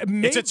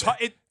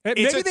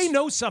 Maybe they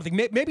know something.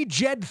 Maybe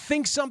Jed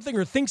thinks something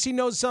or thinks he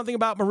knows something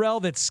about Morel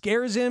that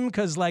scares him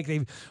because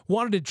they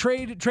wanted to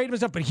trade him and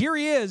stuff. But here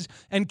he is,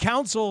 and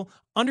Counsell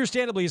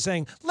understandably is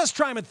saying, let's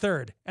try him at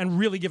third and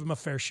really give him a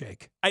fair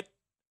shake.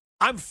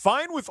 I'm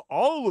fine with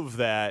all of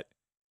that.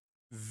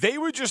 They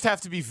would just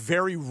have to be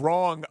very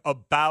wrong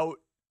about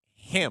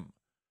him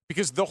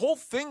because the whole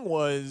thing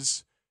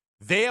was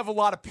they have a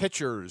lot of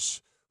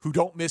pitchers who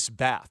don't miss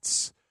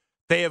bats.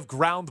 They have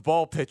ground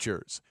ball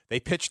pitchers. They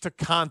pitch to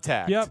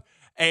contact. Yep.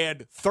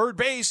 And third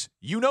base,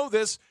 you know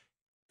this,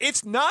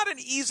 it's not an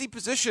easy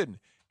position.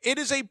 It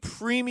is a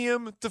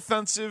premium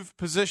defensive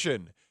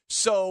position.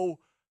 So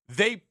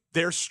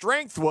their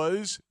strength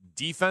was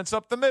defense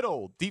up the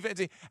middle.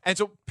 Defense, and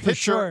so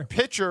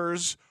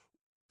pitchers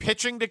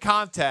pitching to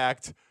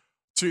contact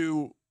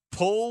to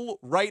pull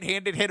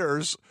right-handed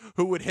hitters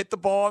who would hit the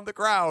ball on the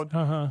ground,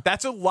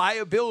 that's a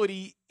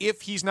liability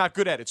if he's not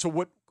good at it.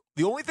 So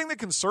the only thing that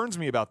concerns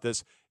me about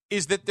this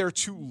is that they're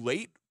too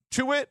late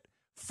to it.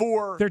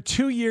 They're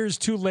 2 years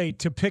too late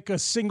to pick a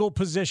single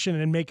position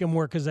and make him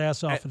work his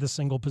ass off at the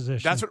single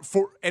position. That's what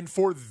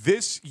for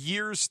this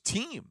year's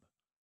team.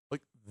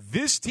 Like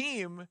this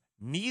team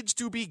needs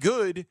to be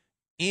good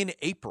in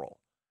April.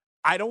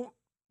 I don't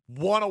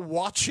want to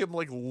watch him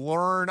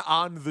learn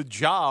on the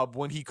job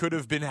when he could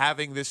have been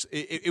having this.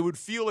 It would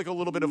feel like a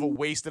little bit of a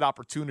wasted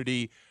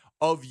opportunity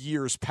of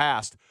years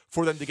past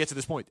for them to get to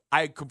this point.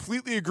 I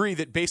completely agree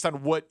that based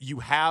on what you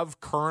have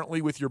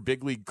currently with your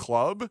big league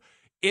club,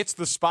 it's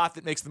the spot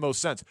that makes the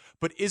most sense.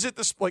 But is it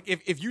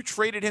if you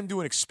traded him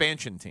to an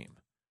expansion team,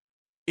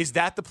 is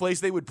that the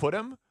place they would put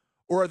him?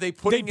 Or are they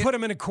putting They'd put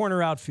him in a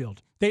corner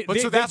outfield. They'd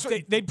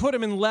put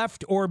him in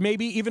left or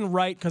maybe even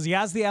right because he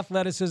has the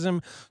athleticism.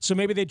 So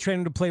maybe they'd train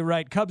him to play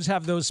right. Cubs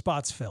have those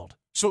spots filled.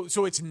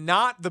 So it's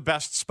not the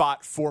best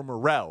spot for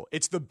Morel.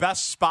 It's the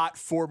best spot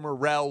for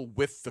Morel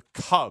with the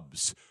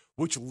Cubs,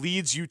 which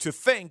leads you to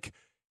think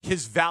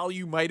his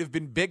value might have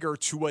been bigger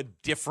to a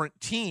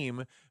different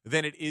team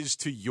than it is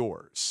to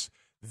yours.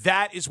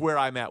 That is where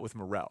I'm at with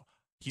Morel.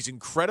 He's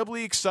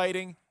incredibly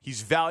exciting.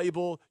 He's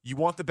valuable. You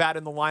want the bat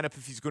in the lineup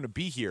if he's going to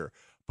be here.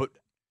 But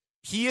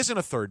he isn't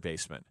a third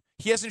baseman.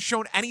 He hasn't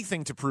shown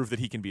anything to prove that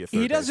he can be a third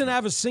baseman. He doesn't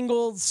have a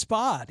single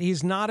spot.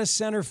 He's not a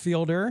center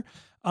fielder.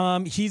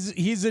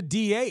 He's a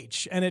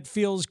DH, and it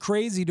feels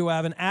crazy to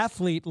have an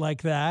athlete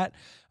like that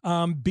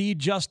be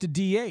just a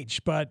DH,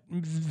 but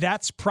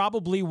that's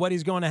probably what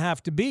he's going to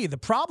have to be. The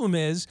problem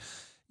is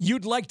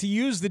you'd like to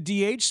use the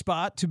DH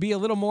spot to be a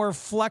little more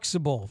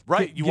flexible.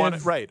 Right. You want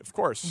it right, of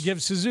course.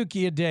 Give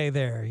Suzuki a day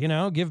there,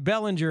 give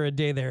Bellinger a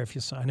day there if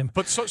you sign him.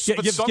 But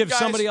give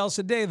somebody else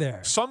a day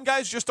there. Some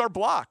guys just are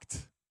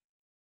blocked.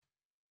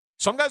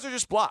 Some guys are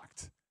just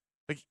blocked.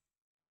 Like,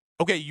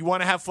 okay, you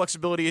want to have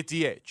flexibility at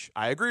DH.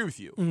 I agree with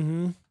you.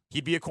 Mm-hmm.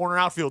 He'd be a corner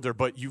outfielder,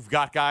 but you've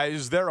got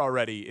guys there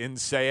already in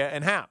Seiya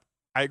and Happ.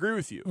 I agree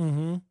with you.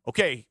 Mm-hmm.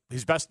 Okay,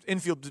 his best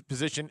infield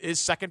position is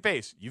second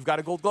base. You've got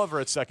a Gold Glover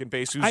at second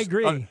base. I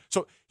agree.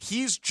 So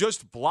he's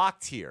just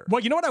blocked here.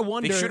 Well, you know what I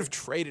wonder? They should have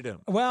traded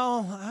him.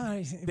 Well,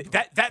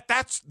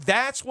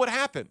 that's what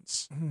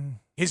happens.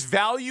 His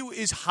value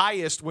is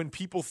highest when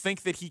people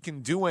think that he can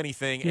do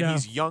anything, and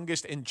he's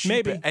youngest and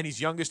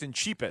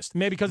cheapest.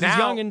 Maybe because he's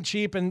young and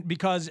cheap, and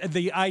because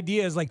the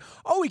idea is like,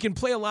 oh, he can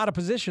play a lot of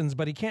positions,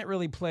 but he can't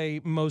really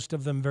play most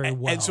of them very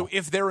well. And so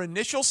if their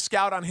initial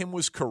scout on him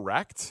was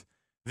correct,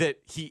 that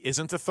he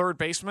isn't a third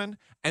baseman,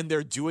 and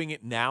they're doing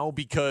it now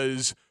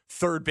because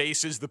third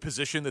base is the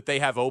position that they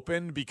have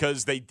open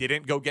because they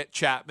didn't go get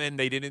Chapman,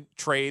 they didn't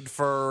trade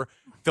for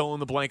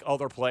fill-in-the-blank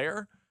other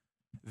player,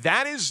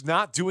 that is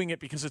not doing it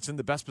because it's in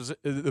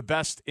the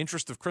best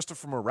interest of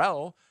Christopher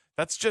Morel.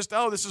 That's just,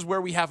 this is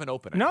where we have an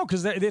opening. No,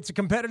 because it's a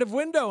competitive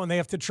window, and they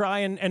have to try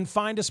and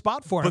find a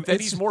spot for him. But then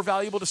he's more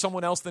valuable to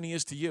someone else than he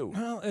is to you.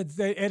 Well,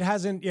 it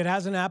hasn't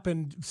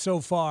happened so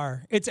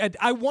far.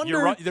 I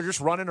wonder. They're just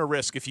running a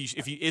risk. If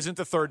he isn't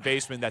the third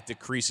baseman, that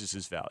decreases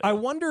his value. I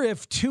wonder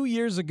if 2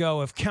 years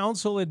ago, if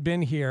Counsell had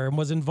been here and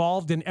was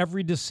involved in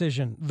every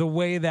decision the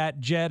way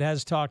that Jed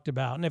has talked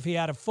about, and if he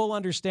had a full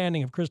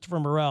understanding of Christopher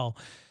Morel,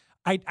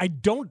 I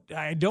don't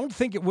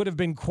think it would have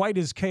been quite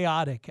as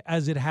chaotic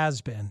as it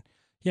has been.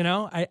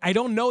 I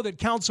don't know that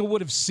Counsell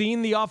would have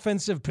seen the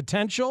offensive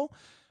potential,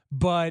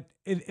 but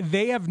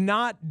they have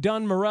not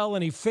done Morel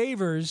any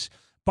favors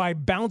by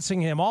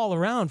bouncing him all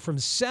around from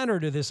center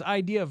to this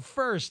idea of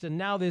first and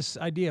now this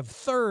idea of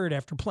third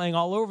after playing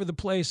all over the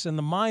place in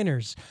the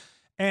minors.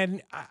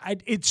 And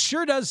it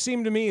sure does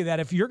seem to me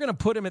that if you're going to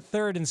put him at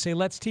third and say,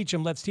 let's teach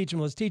him,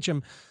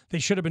 they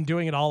should have been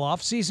doing it all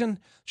offseason,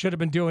 should have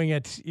been doing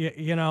it,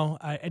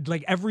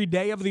 like every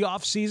day of the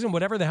offseason,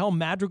 whatever the hell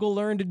Madrigal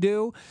learned to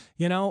do.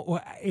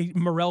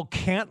 Morel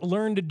can't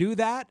learn to do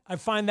that. I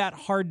find that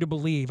hard to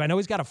believe. I know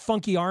he's got a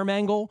funky arm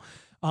angle,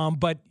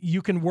 but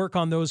you can work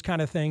on those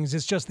kind of things.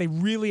 It's just they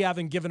really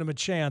haven't given him a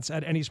chance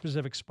at any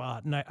specific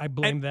spot, and I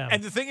blame them.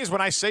 And the thing is,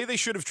 when I say they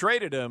should have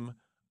traded him,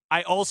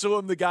 I also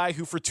am the guy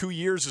who for 2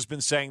 years has been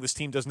saying this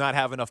team does not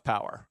have enough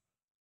power.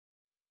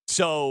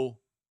 So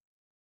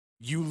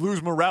you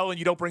lose Morel and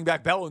you don't bring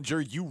back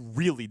Bellinger, you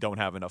really don't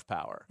have enough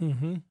power.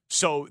 Mm-hmm.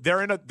 So they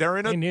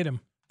need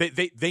him.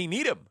 They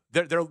need him.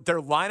 Their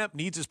lineup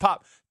needs his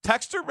pop.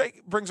 Texter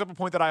brings up a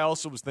point that I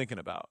also was thinking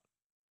about.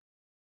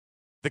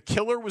 The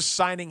killer was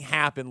signing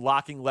Happ and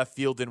locking left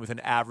field in with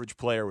an average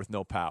player with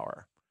no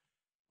power.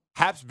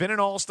 Happ's been an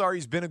all-star,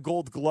 he's been a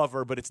Gold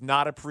Glover, but it's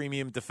not a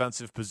premium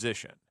defensive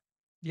position.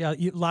 Yeah,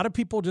 a lot of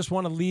people just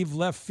want to leave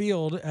left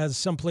field as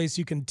someplace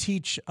you can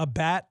teach a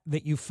bat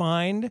that you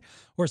find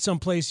or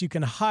someplace you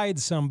can hide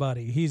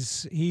somebody.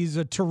 He's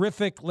a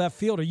terrific left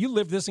fielder. You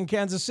lived this in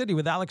Kansas City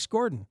with Alex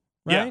Gordon,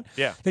 right?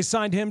 Yeah. They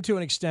signed him to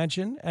an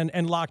extension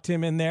and locked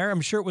him in there.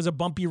 I'm sure it was a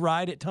bumpy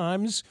ride at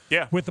times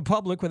with the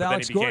public with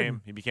Alex Gordon.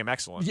 He became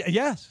excellent.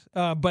 Yes,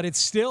 but it's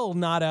still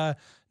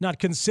not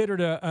considered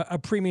a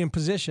premium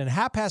position.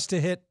 Happ has to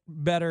hit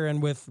better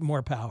and with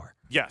more power.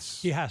 Yes.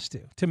 He has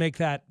to make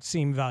that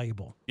seem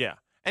valuable. Yeah.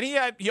 And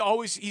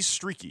he's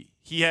streaky.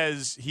 He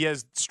has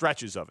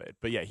stretches of it.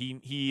 But yeah,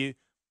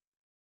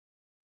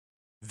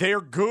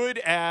 they're good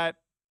at,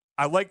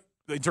 I like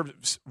in terms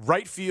of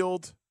right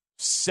field,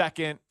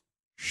 second,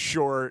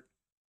 short,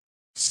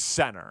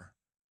 center.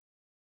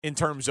 In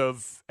terms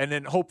of, and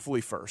then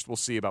hopefully first. We'll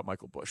see about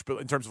Michael Busch.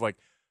 But in terms of like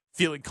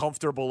feeling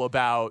comfortable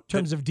about in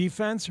terms of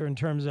defense or in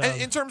terms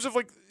of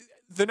like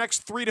the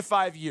next 3 to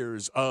 5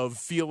 years of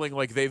feeling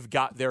like they've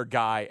got their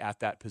guy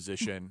at that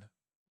position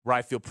where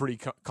I feel pretty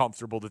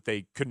comfortable that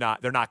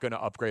they're not going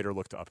to upgrade or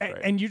look to upgrade.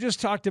 And you just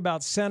talked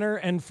about center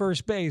and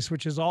first base,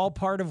 which is all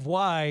part of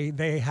why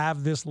they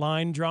have this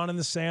line drawn in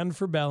the sand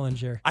for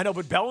Bellinger. I know,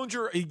 but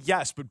Bellinger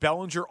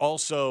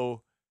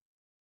also,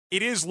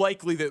 it is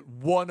likely that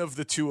one of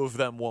the two of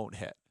them won't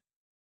hit.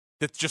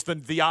 That's just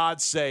the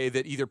odds say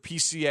that either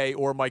PCA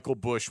or Michael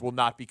Busch will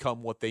not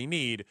become what they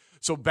need.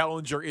 So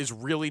Bellinger is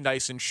really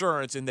nice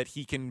insurance in that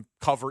he can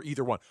cover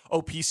either one.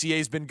 Oh,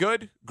 PCA's been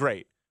good?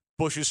 Great.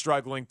 Busch is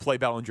struggling, play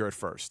Bellinger at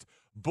first.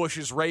 Busch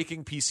is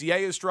raking, PCA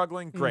is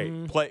struggling? Great.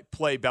 Mm-hmm.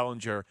 Play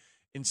Bellinger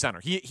in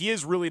center. He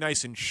is really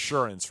nice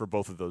insurance for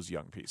both of those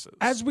young pieces.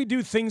 As we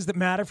do things that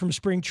matter from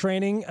spring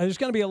training, there's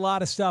going to be a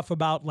lot of stuff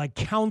about like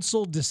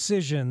council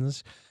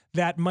decisions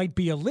that might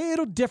be a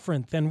little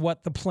different than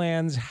what the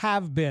plans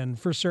have been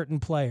for certain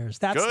players.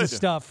 That's the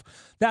stuff.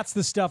 That's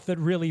the stuff that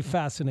really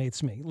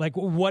fascinates me. Like,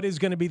 what is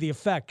going to be the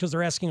effect? Because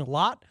they're asking a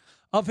lot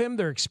of him.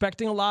 They're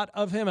expecting a lot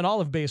of him, and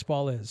all of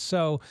baseball is.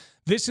 So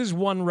this is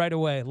one right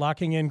away,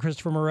 locking in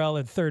Christopher Morel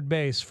at third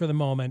base for the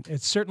moment.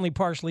 It's certainly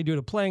partially due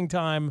to playing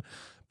time,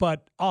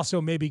 but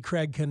also maybe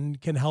Craig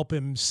can help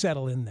him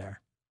settle in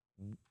there.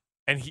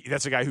 And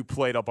that's a guy who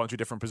played a bunch of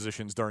different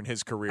positions during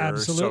his career.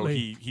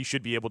 Absolutely. So he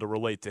should be able to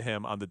relate to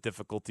him on the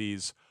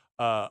difficulties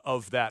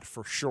of that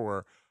for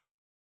sure.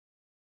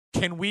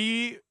 Can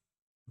we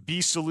be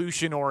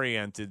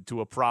solution-oriented to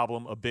a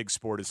problem a big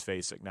sport is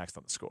facing? Next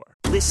on The Score.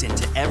 Listen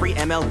to every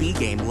MLB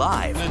game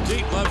live. In the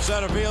deep left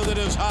center field, it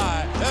is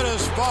high, it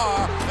is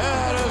far,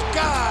 it is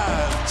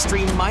gone.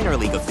 Stream minor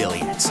league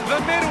affiliates. The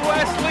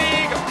Midwest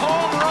League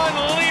home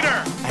run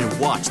leader. And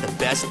watch the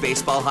best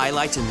baseball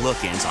highlights and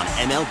look-ins on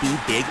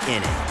MLB Big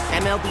Inning.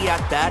 MLB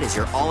At Bat is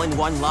your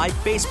all-in-one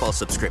live baseball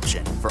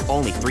subscription for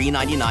only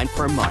 $3.99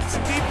 per month.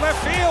 Deep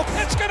left field,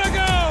 it's gonna go.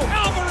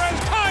 Alvarez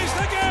ties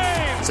the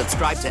game.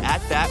 Subscribe to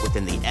At Bat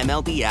within the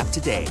MLB app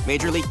today.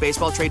 Major League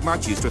Baseball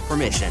trademarks used with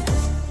permission.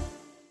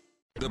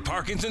 The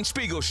Parkinson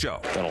Spiegel Show.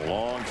 Been a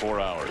long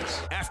 4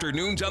 hours.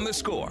 Afternoons on The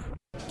Score.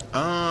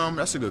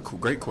 That's a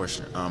great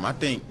question. I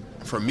think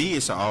for me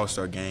it's an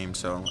all-star game,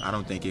 so I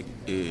don't think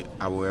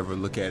I will ever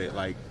look at it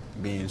like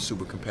being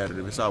super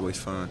competitive. It's always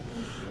fun,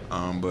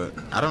 but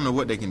I don't know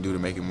what they can do to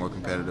make it more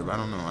competitive. I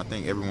don't know. I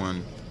think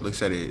everyone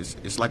looks at it.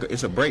 It's like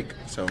it's a break,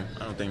 so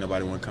I don't think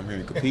nobody want to come here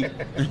and compete.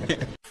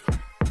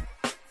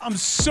 I'm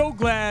so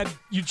glad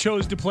you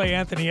chose to play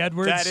Anthony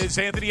Edwards. That is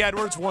Anthony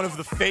Edwards, one of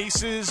the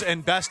faces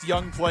and best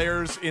young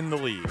players in the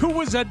league. Who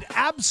was an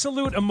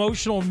absolute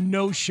emotional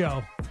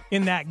no-show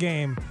in that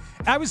game.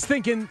 I was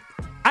thinking,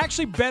 I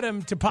actually bet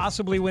him to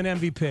possibly win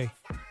MVP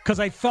because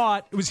I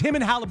thought it was him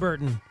and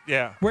Halliburton.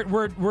 Yeah,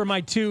 were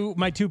my two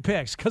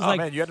picks. Oh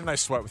man, you had a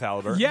nice sweat with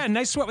Halliburton. Yeah,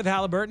 nice sweat with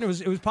Halliburton.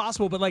 It was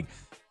possible, but like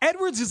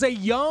Edwards is a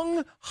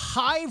young,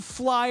 high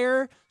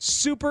flyer,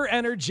 super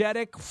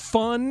energetic,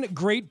 fun,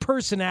 great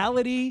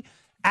personality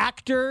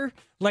actor.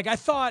 Like I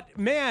thought,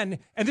 man,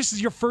 and this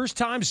is your first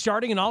time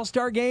starting an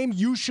All-Star game,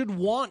 you should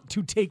want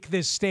to take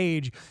this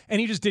stage, and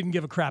he just didn't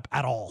give a crap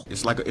at all.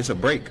 It's like it's a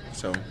break,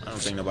 so I don't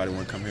think nobody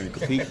want to come here and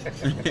compete.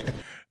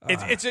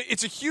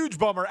 It's a huge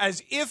bummer,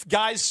 as if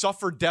guys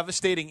suffer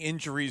devastating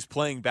injuries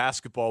playing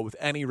basketball with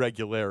any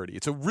regularity.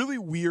 It's a really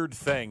weird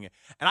thing,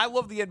 and I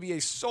love the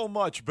NBA so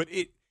much, but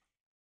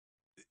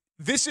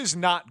this is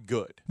not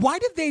good. Why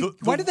did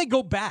they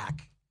go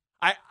back?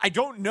 I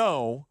don't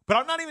know, but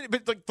I'm not even.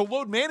 But like the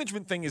load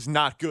management thing is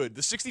not good.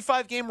 The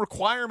 65 game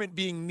requirement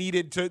being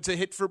needed to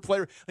hit for a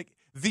player, like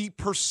the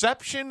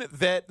perception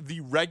that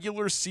the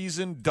regular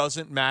season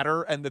doesn't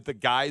matter and that the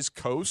guys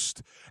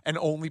coast and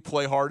only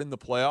play hard in the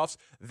playoffs.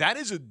 That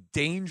is a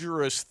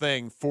dangerous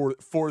thing for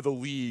the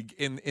league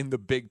in the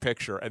big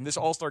picture. And this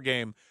All-Star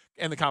game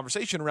and the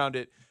conversation around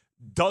it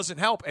doesn't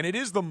help. And it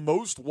is the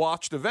most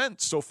watched event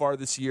so far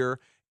this year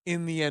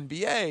in the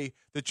NBA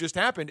that just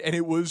happened, and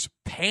it was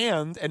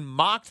panned and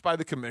mocked by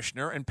the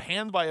commissioner and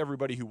panned by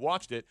everybody who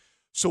watched it.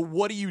 So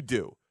what do you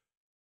do?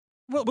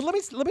 Well, but let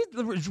me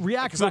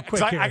react real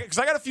quick here. Because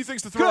I got a few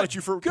things to throw at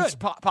you for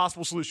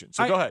possible solutions.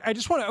 So go ahead. I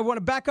just want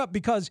to back up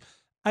because,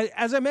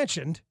 as I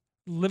mentioned,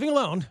 living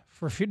alone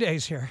for a few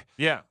days here.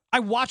 Yeah. I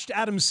watched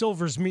Adam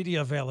Silver's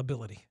media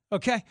availability,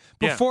 okay,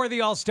 before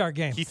the All-Star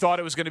game. He thought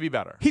it was going to be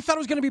better. He thought it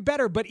was going to be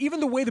better, but even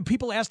the way the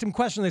people asked him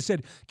questions, they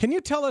said, can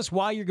you tell us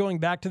why you're going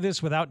back to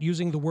this without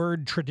using the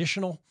word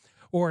traditional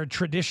or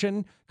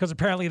tradition? Because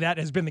apparently that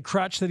has been the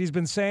crutch that he's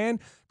been saying.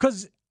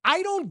 Because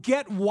I don't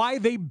get why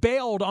they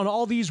bailed on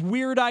all these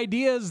weird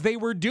ideas they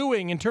were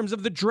doing in terms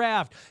of the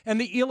draft and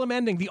the Elam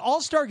ending. The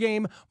All-Star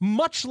game,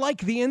 much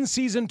like the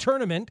in-season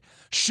tournament,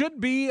 should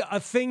be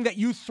a thing that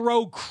you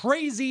throw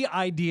crazy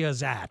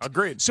ideas at.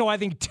 Agreed. So I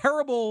think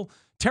terrible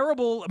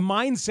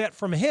mindset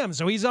from him.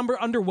 So he's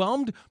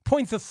underwhelmed.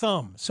 Point the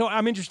thumb. So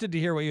I'm interested to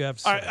hear what you have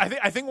to say.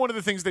 I think one of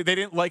the things that they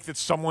didn't like that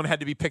someone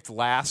had to be picked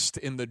last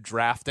in the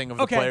drafting of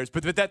the players,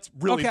 but that's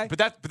really,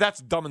 but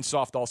that's dumb and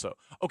soft also.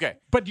 Okay,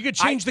 but you could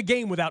change the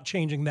game without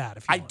changing that.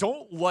 If you want.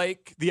 Don't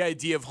like the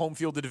idea of home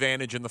field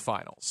advantage in the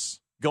finals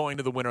going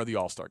to the winner of the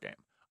All-Star game.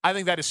 I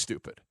think that is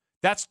stupid.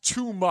 That's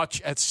too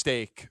much at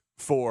stake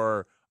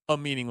for a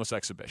meaningless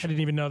exhibition. I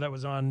didn't even know that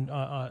was on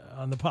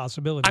the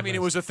possibility. I mean,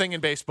 it was a thing in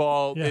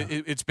baseball. Yeah.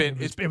 It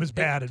was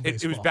bad in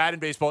baseball. It was bad in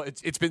baseball.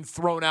 It's been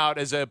thrown out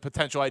as a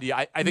potential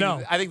idea. I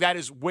think that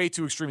is way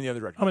too extreme in the other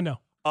direction. I'm a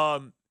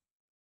no.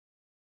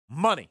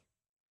 Money.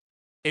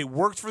 It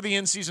worked for the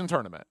in-season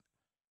tournament.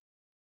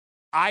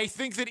 I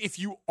think that if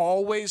you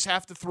always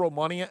have to throw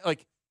money at,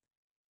 like,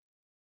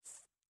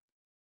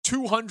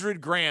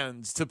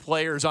 $200,000 to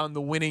players on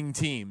the winning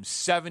team,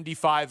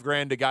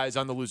 $75,000 to guys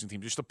on the losing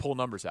team, just to pull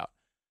numbers out.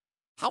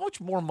 How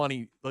much more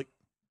money? Like,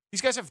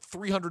 these guys have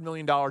 $300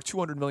 million,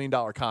 $200 million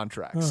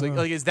contracts. Uh-huh.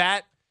 Like, is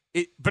that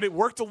it? But it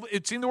worked.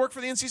 It seemed to work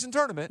for the in-season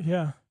tournament.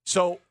 Yeah.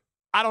 So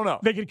I don't know.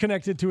 They could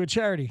connect it to a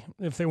charity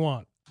if they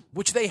want,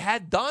 which they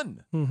had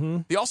done. Mm-hmm.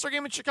 The All-Star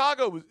game in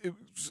Chicago,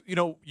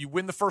 you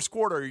win the first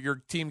quarter,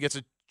 your team gets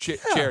a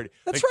charity.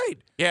 That's right.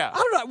 Yeah. I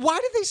don't know. Why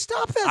did they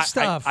stop that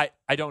stuff?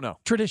 I don't know.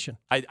 Tradition.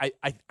 I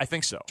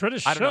think so.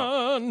 Tradition. I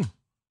don't know.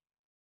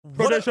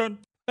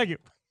 Thank you.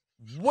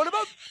 What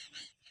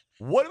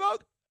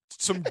about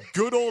some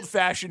good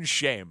old-fashioned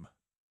shame?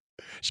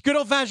 Good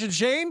old-fashioned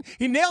Shane?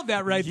 He nailed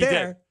that right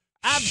there. Did.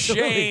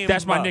 Absolutely. Shame.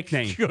 That's my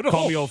nickname.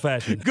 Call me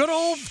old-fashioned. Good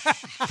old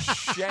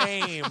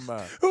Shame.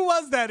 Who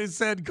was that who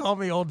said, call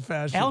me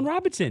old-fashioned? Alan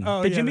Robinson,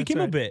 Oh, the yeah, Jimmy that's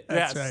Kimmel right. bit.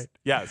 That's right.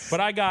 Yes. But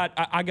I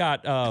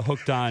got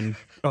hooked on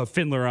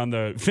Fiddler on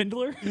the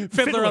Fiddler?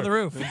 Fiddler on the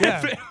Roof.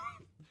 Yeah.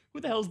 Who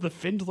the hell's the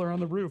Fiddler on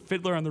the Roof?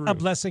 Fiddler on the Roof. A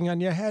blessing on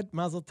your head.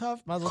 Mazel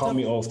tov. Mazel Call tov.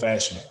 me old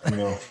fashioned, you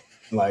know,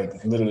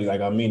 like literally, like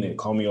I mean it.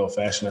 Call me old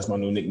fashioned. That's my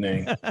new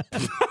nickname.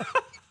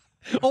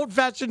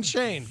 Old-fashioned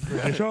Shane.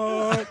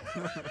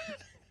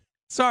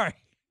 Sorry.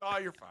 Oh,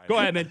 you're fine. Go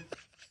ahead, man.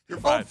 You're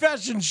fine.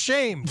 Old-fashioned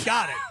shame.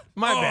 Got it.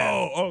 My bad.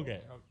 Oh, okay.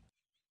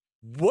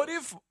 What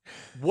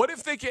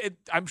if they can?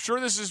 I'm sure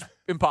this is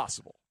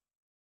impossible.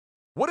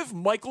 What if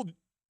Michael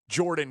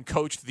Jordan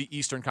coached the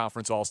Eastern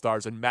Conference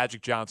All-Stars and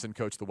Magic Johnson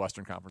coached the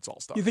Western Conference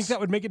All-Stars? You think that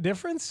would make a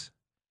difference?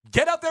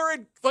 Get out there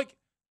and, like,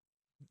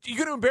 you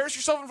going to embarrass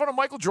yourself in front of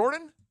Michael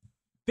Jordan?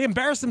 They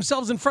embarrassed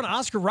themselves in front of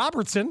Oscar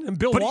Robertson and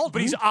Bill Walton.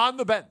 But he's on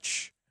the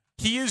bench.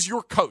 He is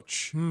your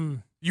coach.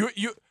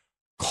 You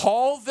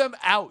call them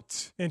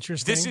out.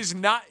 Interesting. This is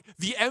not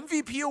the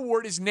MVP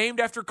award is named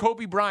after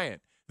Kobe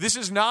Bryant. This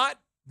is not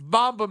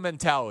Mamba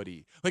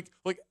mentality. Like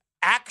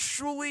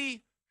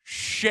actually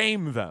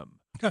shame them.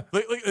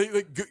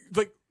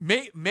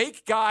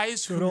 Make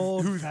guys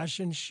who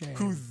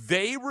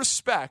they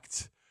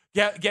respect.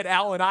 Get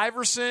Allen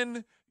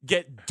Iverson.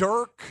 Get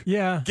Dirk.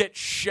 Yeah. Get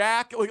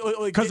Shaq.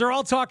 Because they're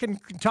all talking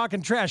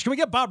trash. Can we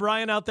get Bob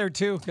Ryan out there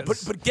too?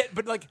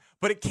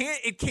 But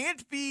it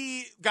can't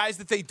be guys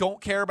that they don't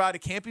care about.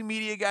 It can't be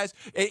media guys,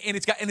 and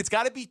it's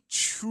got to be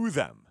to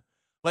them.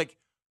 Like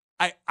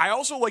I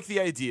also like the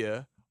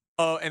idea,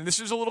 and this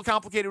is a little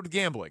complicated with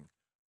gambling,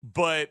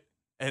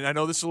 and I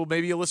know this will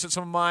maybe elicit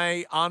some of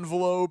my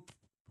envelope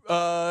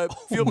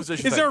field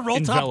position. Is there a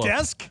roll top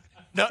desk?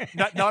 No,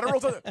 not a roll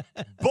top.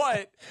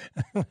 But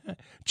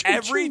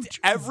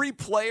every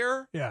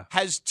player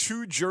has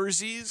two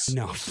jerseys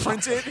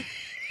printed,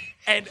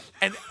 and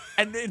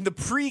in the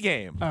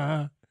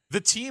pregame, the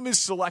team is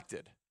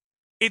selected.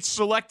 It's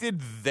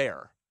selected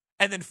there.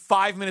 And then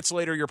 5 minutes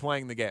later, you're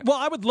playing the game. Well,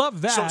 I would love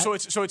that. So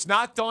it's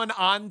not done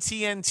on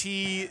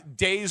TNT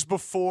days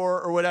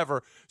before or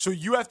whatever. So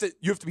you have to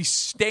be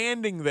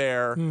standing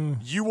there.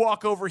 You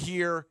walk over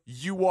here,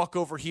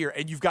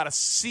 and you've got to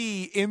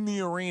see in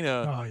the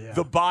arena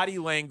the body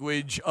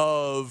language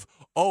of,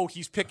 oh,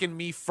 he's picking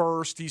me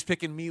first, he's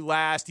picking me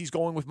last, he's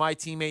going with my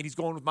teammate, he's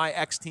going with my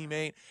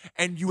ex-teammate,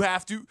 and you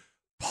have to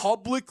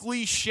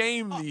publicly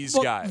shame these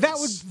guys.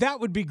 That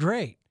would be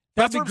great.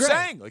 That's what I'm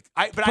saying.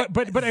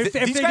 But if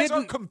these guys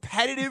are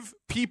competitive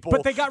people,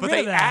 but they got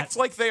rid of that. Act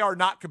like they are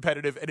not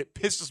competitive, and it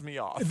pisses me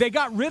off. They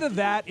got rid of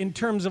that in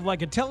terms of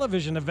like a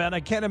television event. I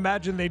can't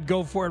imagine they'd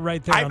go for it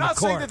right there. I'm not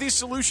saying that these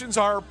solutions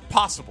are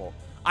possible.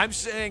 I'm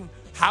saying,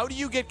 how do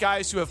you get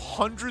guys who have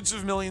hundreds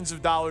of millions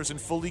of dollars in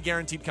fully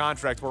guaranteed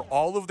contracts where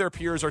all of their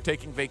peers are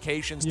taking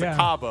vacations to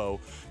Cabo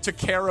to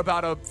care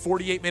about a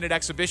 48-minute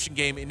exhibition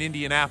game in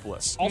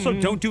Indianapolis? Also,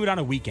 don't do it on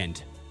a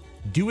weekend.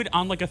 Do it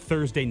on like a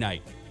Thursday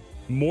night.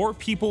 More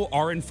people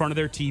are in front of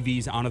their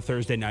TVs on a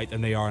Thursday night than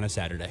they are on a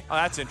Saturday. Oh,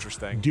 that's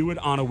interesting. Do it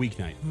on a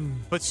weeknight.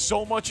 But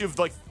so much of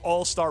like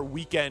All-Star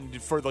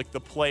Weekend for like the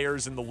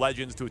players and the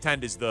legends to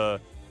attend is the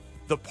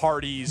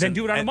parties. Then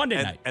do it on a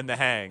Monday night and the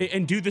hang,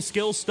 and do the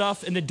skills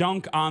stuff and the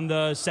dunk on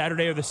the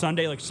Saturday or the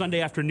Sunday, like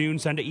Sunday afternoon,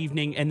 Sunday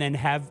evening, and then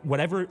have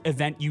whatever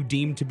event you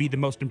deem to be the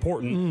most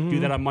important. Do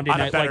that on Monday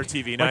night, a better like,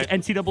 TV like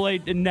night,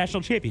 NCAA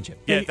National Championship.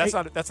 Yeah, that's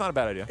not a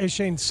bad idea. Hey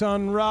Shane,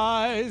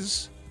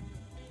 sunrise.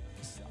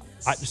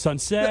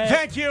 Sunset.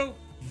 Thank you.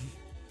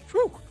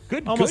 Whew.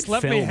 Good. Almost good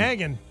left film. me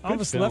hanging. Good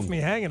Almost film. left me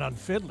hanging on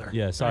Fiddler.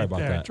 Yeah, sorry about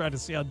there. that. I tried to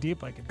see how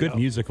deep I could Good go.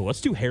 musical. Let's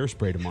do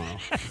Hairspray tomorrow.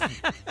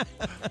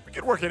 We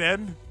can work it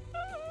in.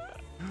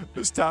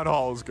 This town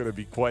hall is going to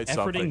be quite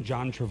something. Efforting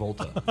John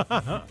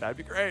Travolta. That'd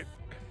be great.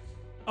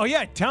 Oh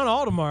yeah, town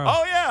hall tomorrow.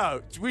 Oh yeah,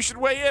 we should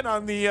weigh in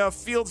on the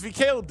Fields v.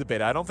 Caleb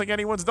debate. I don't think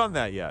anyone's done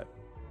that yet.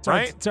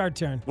 It's our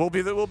turn. We'll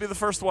be the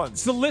first ones.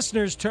 It's the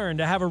listeners' turn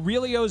to have a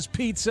Relio's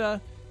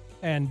pizza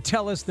and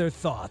tell us their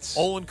thoughts.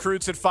 Olin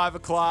Kreutz at 5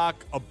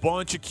 o'clock. A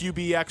bunch of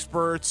QB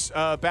experts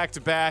back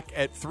to back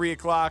at 3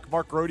 o'clock.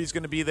 Mark Grote's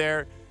going to be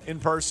there in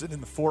person in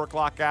the 4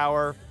 o'clock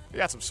hour. We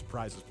got some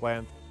surprises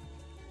planned.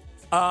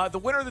 The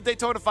winner of the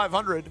Daytona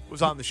 500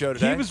 was on the show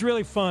today. He was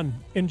really fun.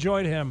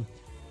 Enjoyed him.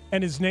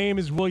 And his name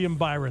is William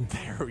Byron.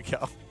 There we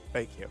go.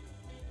 Thank you.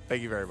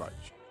 Thank you very much.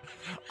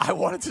 I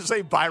wanted to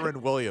say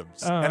Byron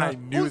Williams, and I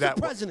knew Who's that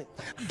the president?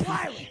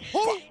 Byron.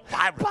 Who?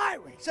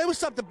 Byron. Say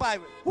what's up to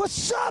Byron.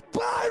 What's up,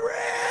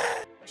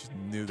 Byron? Just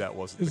knew that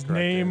wasn't His the correct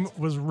name answer.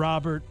 was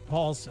Robert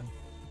Paulson.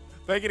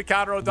 Thank you to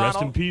Connor O'Donnell.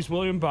 Rest in peace,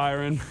 William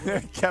Byron.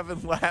 Kevin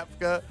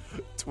Lapka,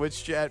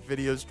 Twitch chat,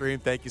 video stream.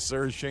 Thank you,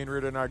 sir. Shane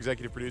Reardon, our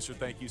executive producer.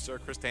 Thank you, sir.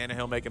 Chris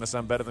Tannehill making us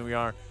sound better than we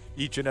are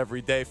each and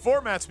every day.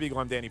 For Matt Spiegel,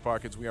 I'm Danny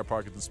Parkins. We are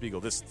Parkins and Spiegel.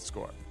 This is The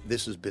Score.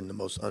 This has been the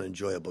most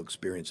unenjoyable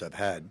experience I've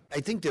had. I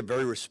think they're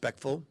very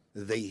respectful.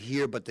 They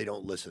hear, but they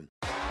don't listen.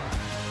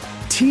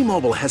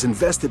 T-Mobile has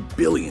invested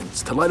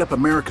billions to light up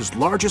America's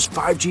largest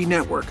 5G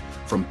network,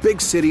 from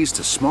big cities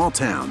to small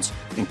towns,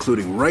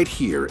 including right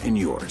here in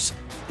yours.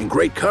 And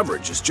great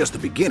coverage is just the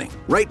beginning.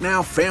 Right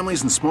now,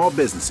 families and small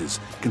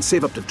businesses can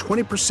save up to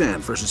 20%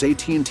 versus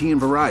AT&T and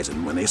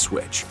Verizon when they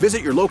switch.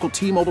 Visit your local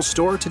T-Mobile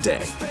store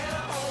today.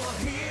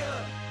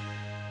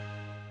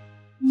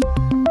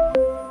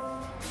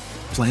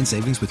 Plan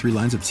savings with 3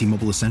 lines of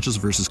T-Mobile Essentials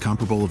versus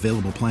comparable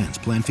available plans.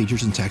 Plan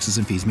features and taxes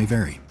and fees may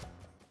vary.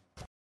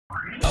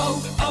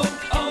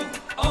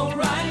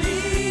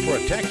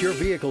 Protect your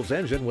vehicle's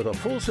engine with a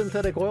full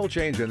synthetic oil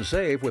change and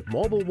save with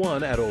Mobile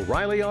One at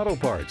O'Reilly Auto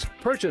Parts.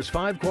 Purchase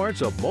 5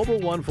 quarts of Mobile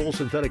One full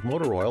synthetic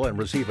motor oil and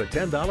receive a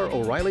 $10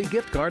 O'Reilly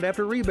gift card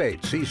after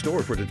rebate. See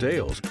store for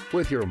details.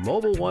 With your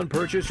Mobile One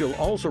purchase, you'll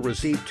also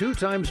receive 2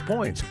 times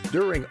points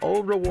during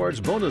O Rewards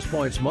Bonus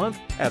Points Month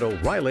at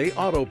O'Reilly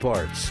Auto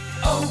Parts.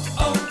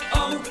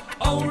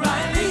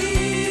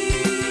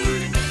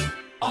 O'Reilly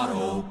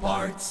Auto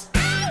Parts.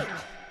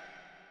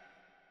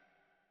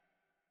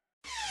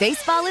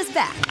 Baseball is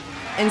back,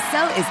 and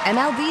so is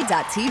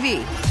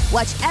MLB.tv.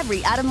 Watch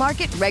every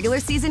out-of-market regular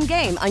season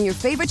game on your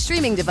favorite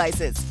streaming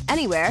devices,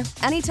 anywhere,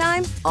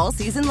 anytime, all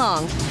season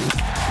long.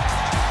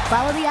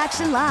 Follow the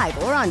action live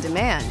or on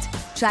demand.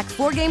 Track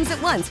 4 games at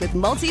once with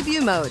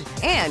multi-view mode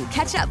and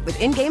catch up with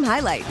in-game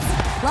highlights.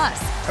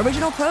 Plus,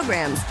 original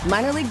programs,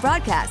 minor league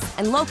broadcasts,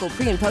 and local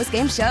pre- and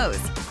post-game shows.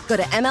 Go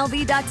to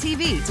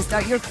MLB.tv to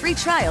start your free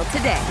trial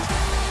today.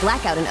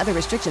 Blackout and other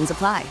restrictions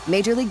apply.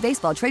 Major League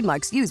Baseball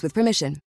trademarks used with permission.